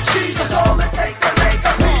little bit of cheese is all it takes to make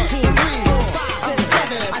a 1, 2, 3, 4, 5, 6,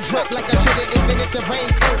 7. I drop like I shoulda even if the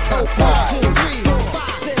rain coat. 1, 2, 3, 4,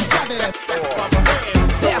 5, 6, 7.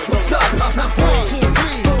 That's what's up. 1, 2,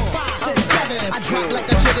 3, 4, 5, 6, 7. I drop like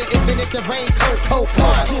I shoulda even if the rain coat.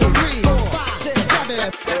 1, 2, 3, 4, 5, 6,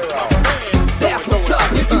 7. That's what's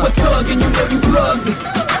up. If you a thug and you know you plugged,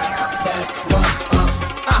 that's what's up.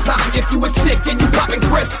 If you a chick and you poppin'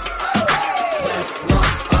 Chris, that's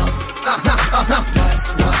what's up. That's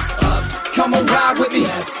what's up. Come on, ride with me.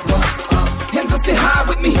 That's what's up. And just get high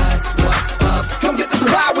with me. That's what's up. Come get this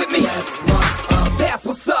ride with me. That's what's up. That's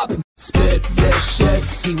what's up. Spit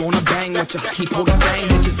vicious. He wanna bang with you. He pull the bang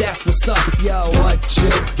with you. That's what's up. Yo, what you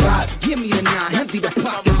got? Give me the 9. Empty the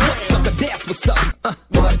pockets. What's up? That's what's up.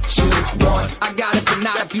 What you want? I got it, but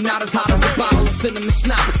not if you not as hot as a bottle of cinnamon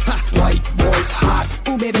snappers. White boys hot.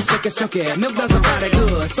 Ooh, baby, shake it. Milk doesn't bite it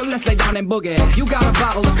good, so let's lay down and boogie. You got a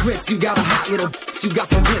bottle of grits, you got a hot little you got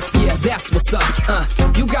some blitz, yeah, that's what's up.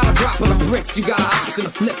 You got a drop of the bricks, you got an option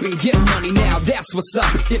to flip and get money now, that's what's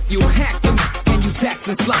up. If you hack them and you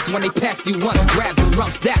taxing sluts when they pass you once. Grab the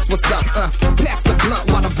rumps, that's what's up. Pass the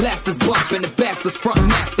blunt while the blasters bump and the bastards front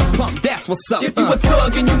match the pump. That's what's up. If you a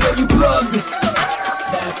thug and you know you plugged,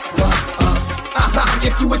 that's what's up.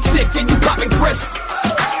 If you a chick and you poppin' Chris,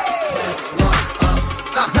 that's what's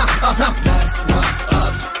up. That's what's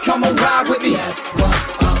up. Come on, ride with me. That's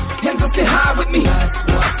what's up. And just get high with me. That's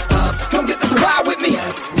what's up. Come get this ride with me.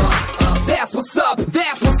 That's what's up. That's what's up.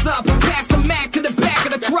 That's what's up. Pass the Mac to the back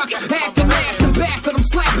of the truck. Acting ass and bastard, I'm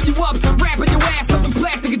slapping you up, wrapping your ass up in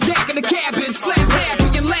plastic and jack in the cabin. Slap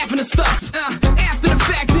happy and laughing and stuff. After the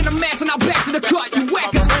fact, then I'm mashing out back to the cut. You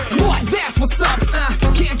whackers, what? That's what's up.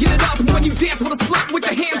 Can't get it up when you dance with a slut with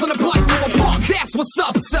your hands on the butt. You a punk. That's what's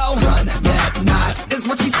up. So run that knot is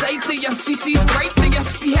what she say to you. She sees straight to you.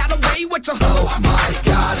 She had a way with you. Oh my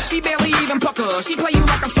God. She barely even pucker. She play you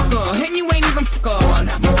like a sucker, and you ain't even fucker. One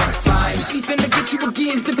more time. She finna get you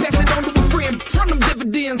again. Then pass it on to a friend. Run them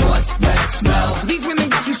dividends. What's that smell? These women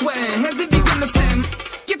got you sweating as if you gonna send.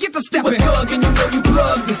 Get the step in. You a thug and you know you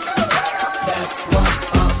plugged. That's what's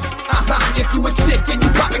up. If you a chick and you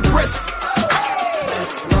poppin' Chris,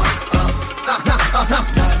 that's what's up.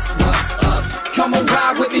 That's what's up. Come on,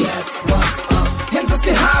 ride with me. That's what's up. And just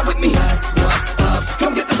get high with me. That's what's up.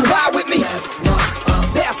 Come get this ride with me. That's what's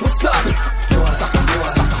up. That's what's up. That's what's up.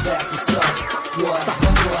 That's what's up. That's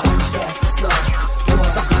what's up. That's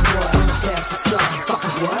what's up.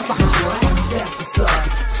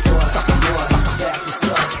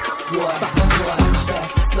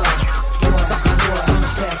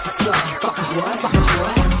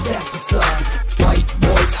 That's what's up. White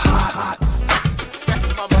boys hot.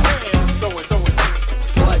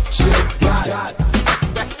 What you got?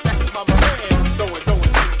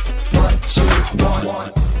 What you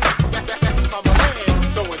want?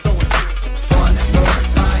 One more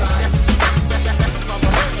time.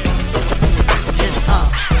 Just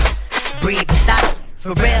breathe and stop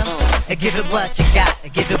for real. And give it what you got.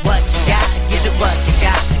 Give it what you got. Give it what you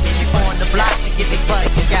got. If you on the block, give it what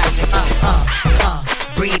you got.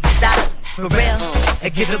 Breathe and stop for real.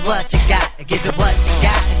 And give it what you got. Give it what you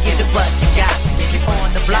got. Give it what you got. If you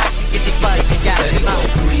on the block, give it what you got. Let it go,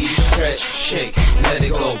 breathe, stretch, shake. Let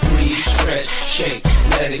it go, breathe, stretch, shake.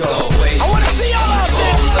 Let it go. Wait, I wanna see y'all out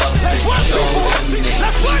there. Let's work, people.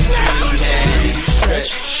 Let's work now. Breathe, stretch,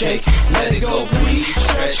 shake. Let it go, breathe,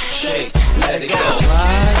 stretch, shake. Let it go.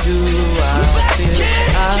 Why do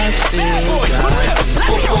I still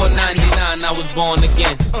Before 99, I was born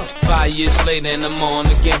again. 5 years later, and I'm on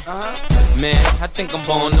again. Man, I think I'm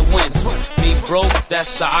born to win. Be broke,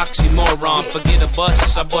 that's an oxymoron. Forget a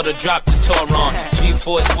bus, I bought a drop to Toron.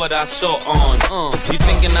 G4 is what I saw on. You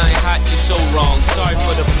thinking I ain't hot, you're so wrong. Sorry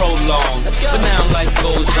for the prolong, but now life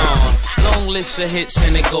goes on. Long list of hits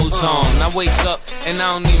and it goes on. I wake up and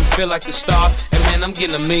I don't even feel like a star. And man, I'm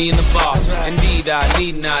getting $1 million a bar. Indeed, I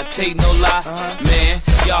need not take no lie. Man,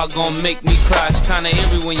 y'all gon' make me cry. It's kinda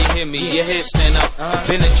eerie when you hear me. Your head stand up.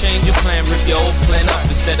 Then a change your plan, rip your old plan up.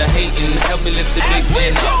 Instead of hating, help me lift the big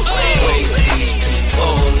man up. Wait,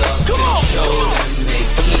 hold up and show them they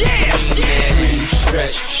keep me. Breathe,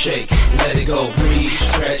 stretch, shake, let it go. Breathe,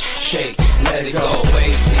 stretch, shake, let it go.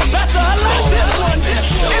 Wait, that's I like this one.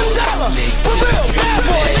 For real, bad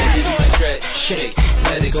boy. Breathe, stretch, shake,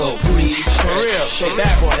 let it go. Breathe, stretch, shake,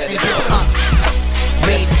 bad boy. Let it go.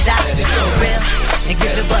 Breathe and stop for real, and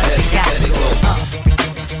give it what you got.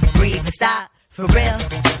 Breathe and stop for real,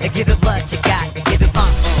 and give it what you got. Give it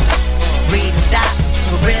breathe and stop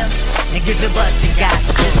for real, and give it what you got.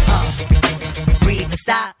 Breathe and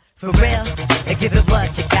stop for real, and give it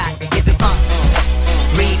what you got. Give it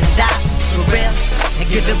breathe and stop for real, and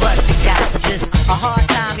give it what you got. Just a hard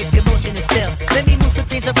time if your motion is still. Let me move some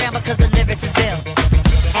things around because the lyrics is ill.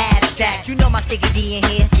 Abstract, you know my sticky D in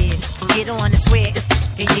here. Get on and swear it's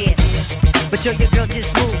yeah. But yo, your girl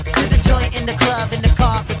just moved to the joint in the club in the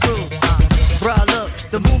car for crew. Bruh, look,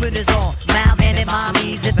 the movement is on. Loud man and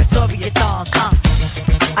mommies and Victoria thongs.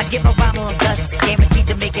 I get my rhyme on Gus, guaranteed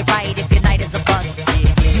to make it right if your night is a bust.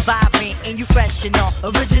 You vibrant and you fresh and all.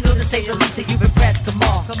 Original to say the least, so you've impressed. Come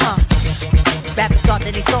on. Rappers thought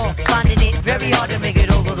that they saw, finding it very hard to make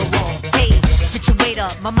it over the wall. Hey, get your weight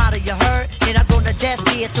up, my motto you heard. And I go to death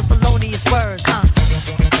here to felonious words,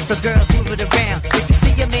 So girls move it around. If you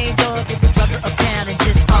see your main dog, give the brother uptown and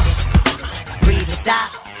just breathe and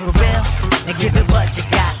stop for real, and give it what you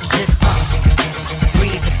got. Just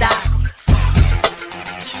breathe and stop.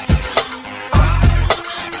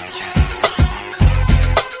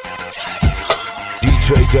 DJ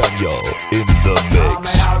Daniel in the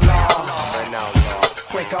mix.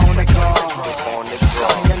 Quick on the go.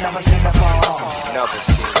 Something you never seen before.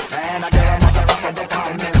 And I get a motherfucker that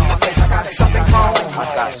come in my face. I got something wrong. I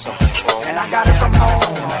got some control. And I got it from home.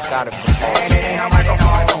 I got it from home. And it ain't a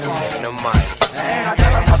microphone. And a mic. And I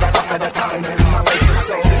tell a motherfucker the time in my face is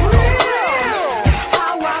so real.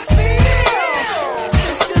 How I feel.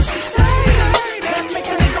 It's the society that makes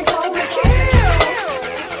a nigga wanna kill.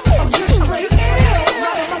 I'm just straight ill.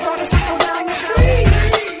 Not if I'm gonna cycle down the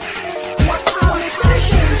streets. What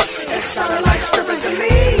politicians? It sounded like strippers to me.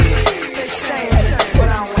 They saying, but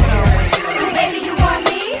I don't wanna hear it. Baby, you want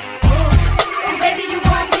me? Baby, you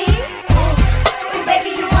want me?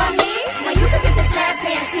 Baby, you want me? Now you can get the slap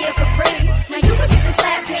pants here for free. Now you can get the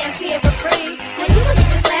slap pants here for free. Now you can get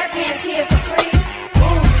the slap pants here for free.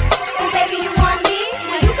 Baby, you want me?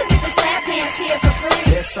 Now you can get the slap pants here for free.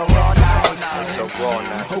 It's a raw night. It's a raw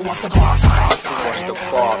night. Who wants the bar fight? Who wants the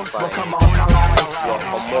bar fight? Well, come on, alright. Well,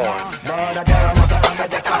 come on. But I tell a motherfucker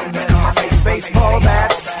that come in my face. Baseball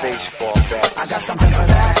bats. Baseball bats. I got something for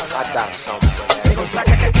that. I got something for that. It goes black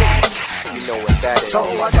like a cat. You know what that is. So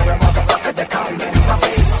I tell a motherfucker that come in my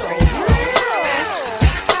face. So real.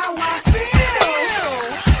 How I feel.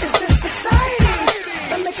 It's this society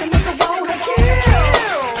that makes a nigga wanna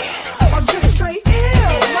kill. I'm just straight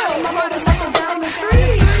ill. My motorcycle down the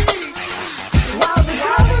streets. While the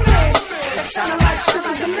government, it sounded like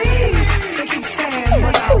strippers to me. They keep saying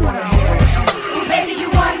what I wanna hear. Baby, you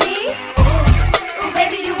want me?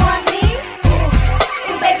 Baby, you want me?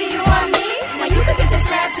 Baby, you want me? Now you can get the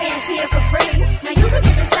slap pants here for free. Now you can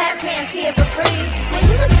get the slap pants here for free. Now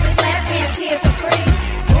you can get the slap pants here for free.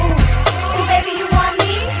 Baby, you want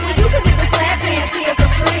me? Now you can get the slap pants here for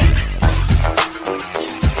free.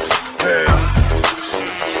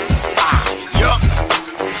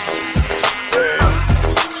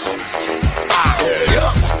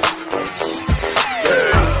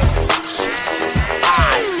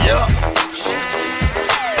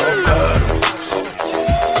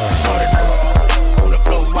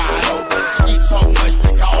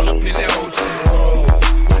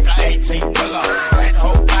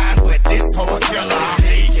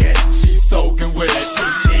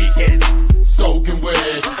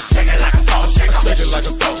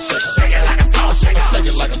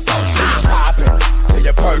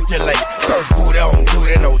 Percolate, first boot on, do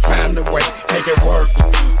it, no time to wait. Make it work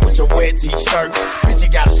with your wet t-shirt. Bitch, you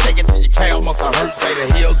gotta shake it till your calf muscle hurt. Say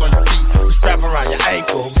the heels on your feet, the strap around your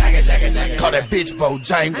ankle. Call that bitch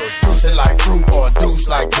Bojangle. Juice it like fruit or a douche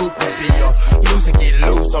like Goop would be. Loose and get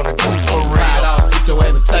loose on the goose for real. Ride off, get your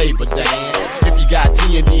ass a table dance. If you got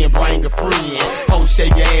T&D and bring a friend. Ho,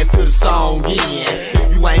 shake your ass to the song in.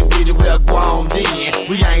 If you ain't with it, well, go on then.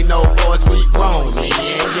 We ain't no boys, we grown then.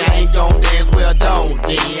 You ain't gon' dance, well, don't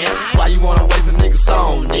then. Why you wanna waste a nigga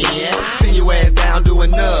song then? See your ass down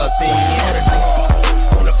doing nothing.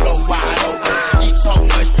 On the floor wide open. Eat so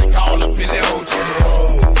much, they call up in the ocean.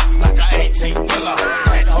 Like a 18-wheeler.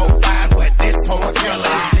 That whole fine, but this whole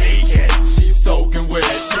killer. She's soaking wet.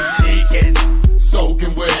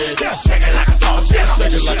 Soaking wet. Shake it like a salt. Shake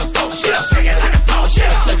it like a salt. Shake it like a salt.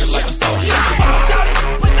 Shake it like a salt. Put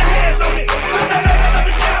your hands on it. Put your hands up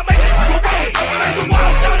and down, make it go away. Make the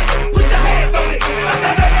wild shot it. Put your hands on it. Put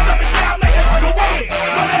your hands up and down, make it go away.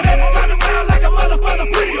 Run around like a motherfucker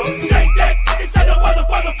wheel. Shake that, it's like a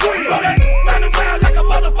motherfucker wheel. Run around like a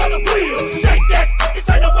motherfucker wheel. Shake that, it's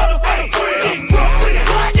like a motherfucker wheel. Get drunk with it,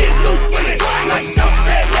 get loose with it. Like Sean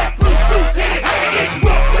said, let Bruce hit it. Get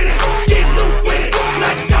drunk with it, get loose with it.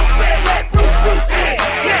 Like Sean said, let Bruce hit it.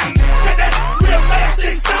 Now, say that real fast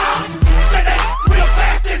and stop. Say that real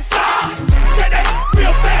fast and stop. Say that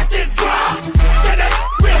real fast and drop. Say that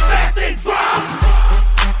real fast and drop.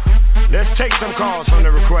 Let's take some calls from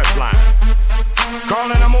the request line.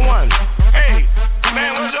 Caller number 1. Hey,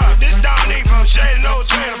 man, what's up? This is Dominique from Shady Old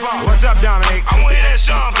Trailer Park. What's up, Dominic? I want to hear that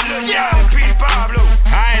song for Lil John and Petey Pablo.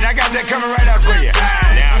 Alright, I got that coming right up for you.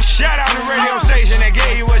 Now, shout out the radio station that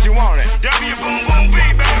gave you what you wanted. W Boom Boom B,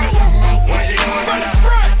 baby. What you doing from the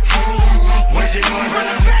front? What you doing from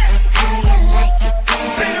the back?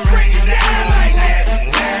 Better break it down like that.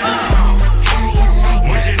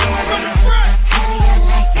 What you doing from the front?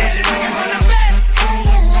 What you doing from the back?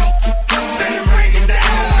 Better break it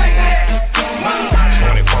down like that.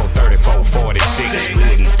 24, 34, 46,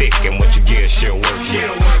 good and thick, and what you get she'll work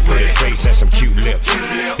with. Pretty face and some cute lips,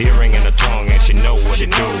 earring in the tongue, and she know what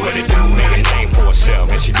it do, what it do. Make a name for herself,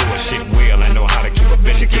 and she do her shit well. I know how to keep a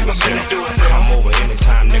bitch, keep herself. Come over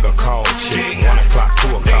anytime, nigga, call chick. 1 o'clock,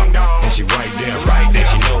 2 o'clock, and she right there, and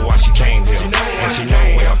she know why she came here, and she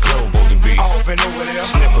know where her clothes supposed to be.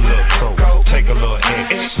 Sniff a little coke, take a little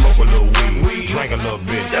X, smoke a little weed, drink a little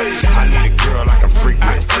bit. I need a girl I can freak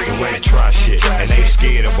with, and wanna try shit, and ain't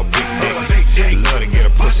scared of a big dick. Love to get a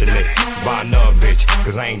pussy lick by another bitch,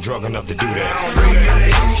 cause I ain't drunk enough to do that.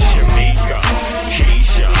 Shamika,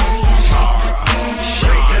 Keisha,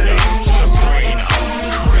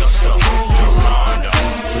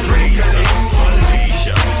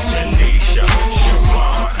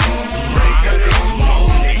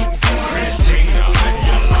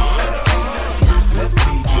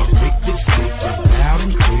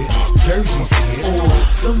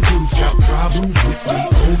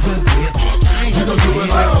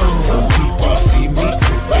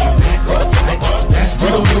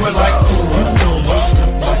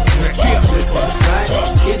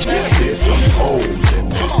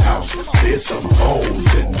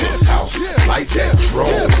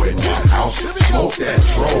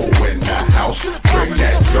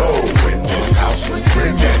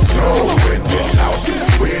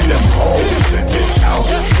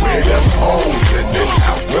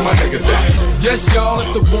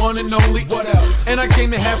 and only. What else? And I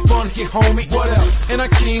came to have fun here, homie. What else? And I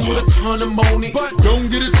came with a ton of money. But don't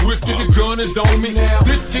get it twisted, the gun is on me. Now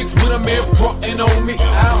this chick's with a man frontin' on me.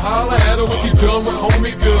 I'll holler at her when she done with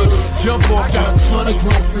homie. Good. Jump off, got a ton of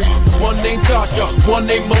grown freaks. One named Tasha, one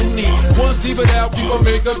named Monique. One's deep it out, keep her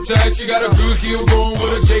makeup tight. She got a good heel going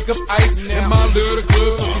with a Jacob Ice. In my little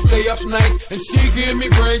club, so she stay up night. And she give me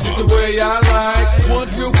brains just the way I like.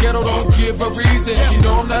 One's real ghetto, don't give a reason. She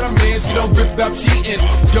know I'm not a man, she don't rip about cheating.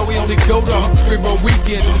 Joey only go to her crib on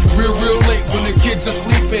weekends. Real late when the kids are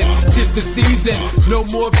sleeping. Tis the season, no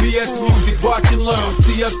more BS music. Watch and learn,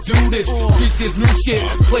 see us do this. Teach this new shit.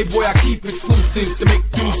 Playboy, I keep exclusives to make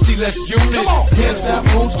dudes see less units. Come on, can't stop,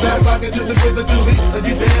 won't stop, rock it to the rhythm, cause we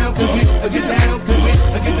get down, cause we get down, cause we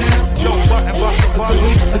get down. Joe Button, cause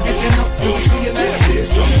we get down, cause we see it now. There's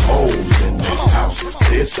some hoes in this house.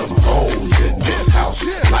 There's some hoes in this house.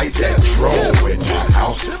 Light that dro in the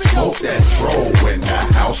house. Smoke that dro in the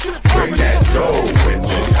house. Bring that dough in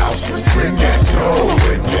this house. Bring that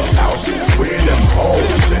dough in this house. Where them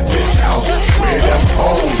hoes in this house? Where them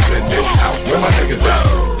hoes in this house? Where my niggas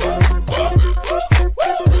at?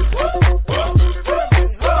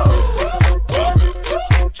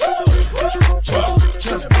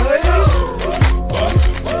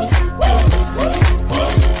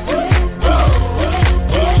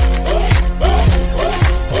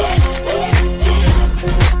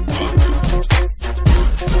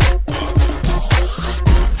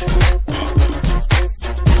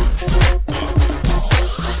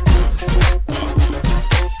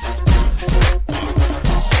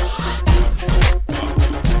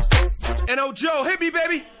 Joe, hit me,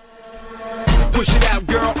 baby. Push it out,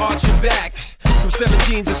 girl, arch your back. Them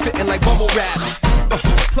 17s is fitting like bubble wrap.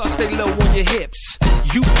 Plus they low on your hips.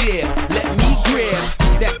 You dare, let me grab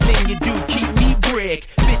that thing you do, keep me brick.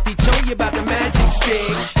 50 told you about the magic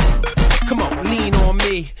stick. Come on, lean on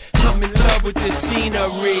me. I'm in love with this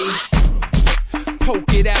scenery.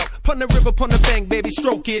 Poke it out, pun the river, pun the bank, baby,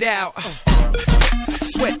 stroke it out.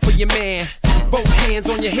 Sweat for your man. Both hands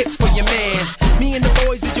on your hips for your man. Me and the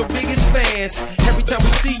boys is your biggest fans. Every time we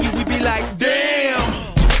see you, we be like, damn.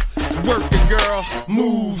 Work it, girl.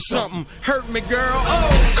 Move something. Hurt me, girl. Oh,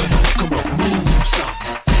 come on, move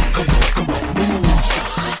something. Come on, move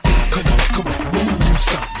something. Come on, move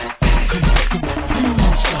something. Come on,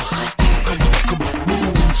 prove something. Come on,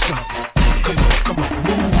 move something. Come on,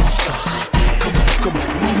 move something. Come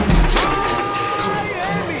on, move something.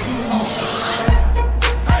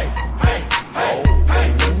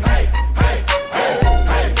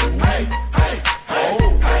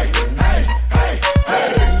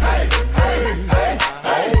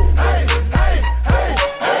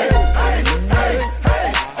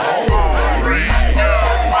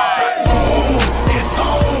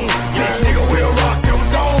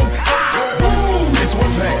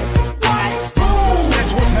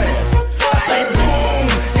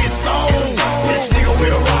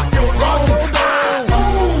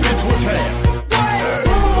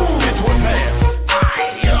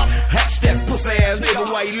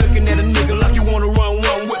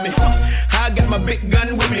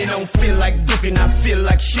 I feel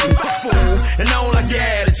like shooting, fool. And I don't like your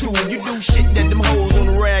attitude. You do shit that them hoes on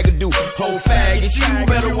the rag do. Whole faggot, you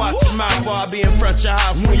better watch your mouth before I be in front of your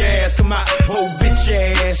house when your ass come out. Whole bitch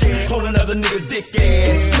ass, hold another nigga dick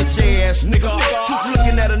ass, bitch ass, nigga. Keep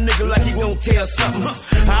looking at a nigga like he gon' tell something.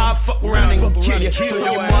 I'll fuck around and kill you. So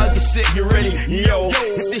your mother get sick, you ready? Yo,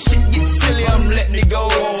 if this shit gets silly, I'm letting it go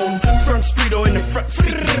on. Front street or in the front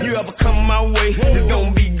seat. You ever come my way, it's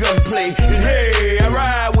gonna be gunplay. And hey, I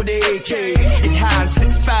ride with the AK. Get high and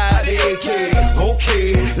spit fire the AK.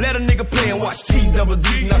 Okay, let a nigga play and watch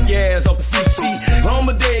T-double-D knock your ass off the free seat. On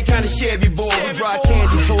my day, kinda Chevy boy. We drive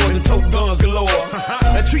candy toys and tote guns galore.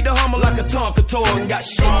 And treat the Hummer like a Tonka toy. And got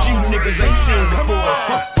shit you niggas ain't seen before.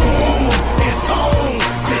 Boom, it's on.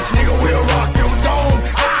 Bitch nigga, we'll rock your dome.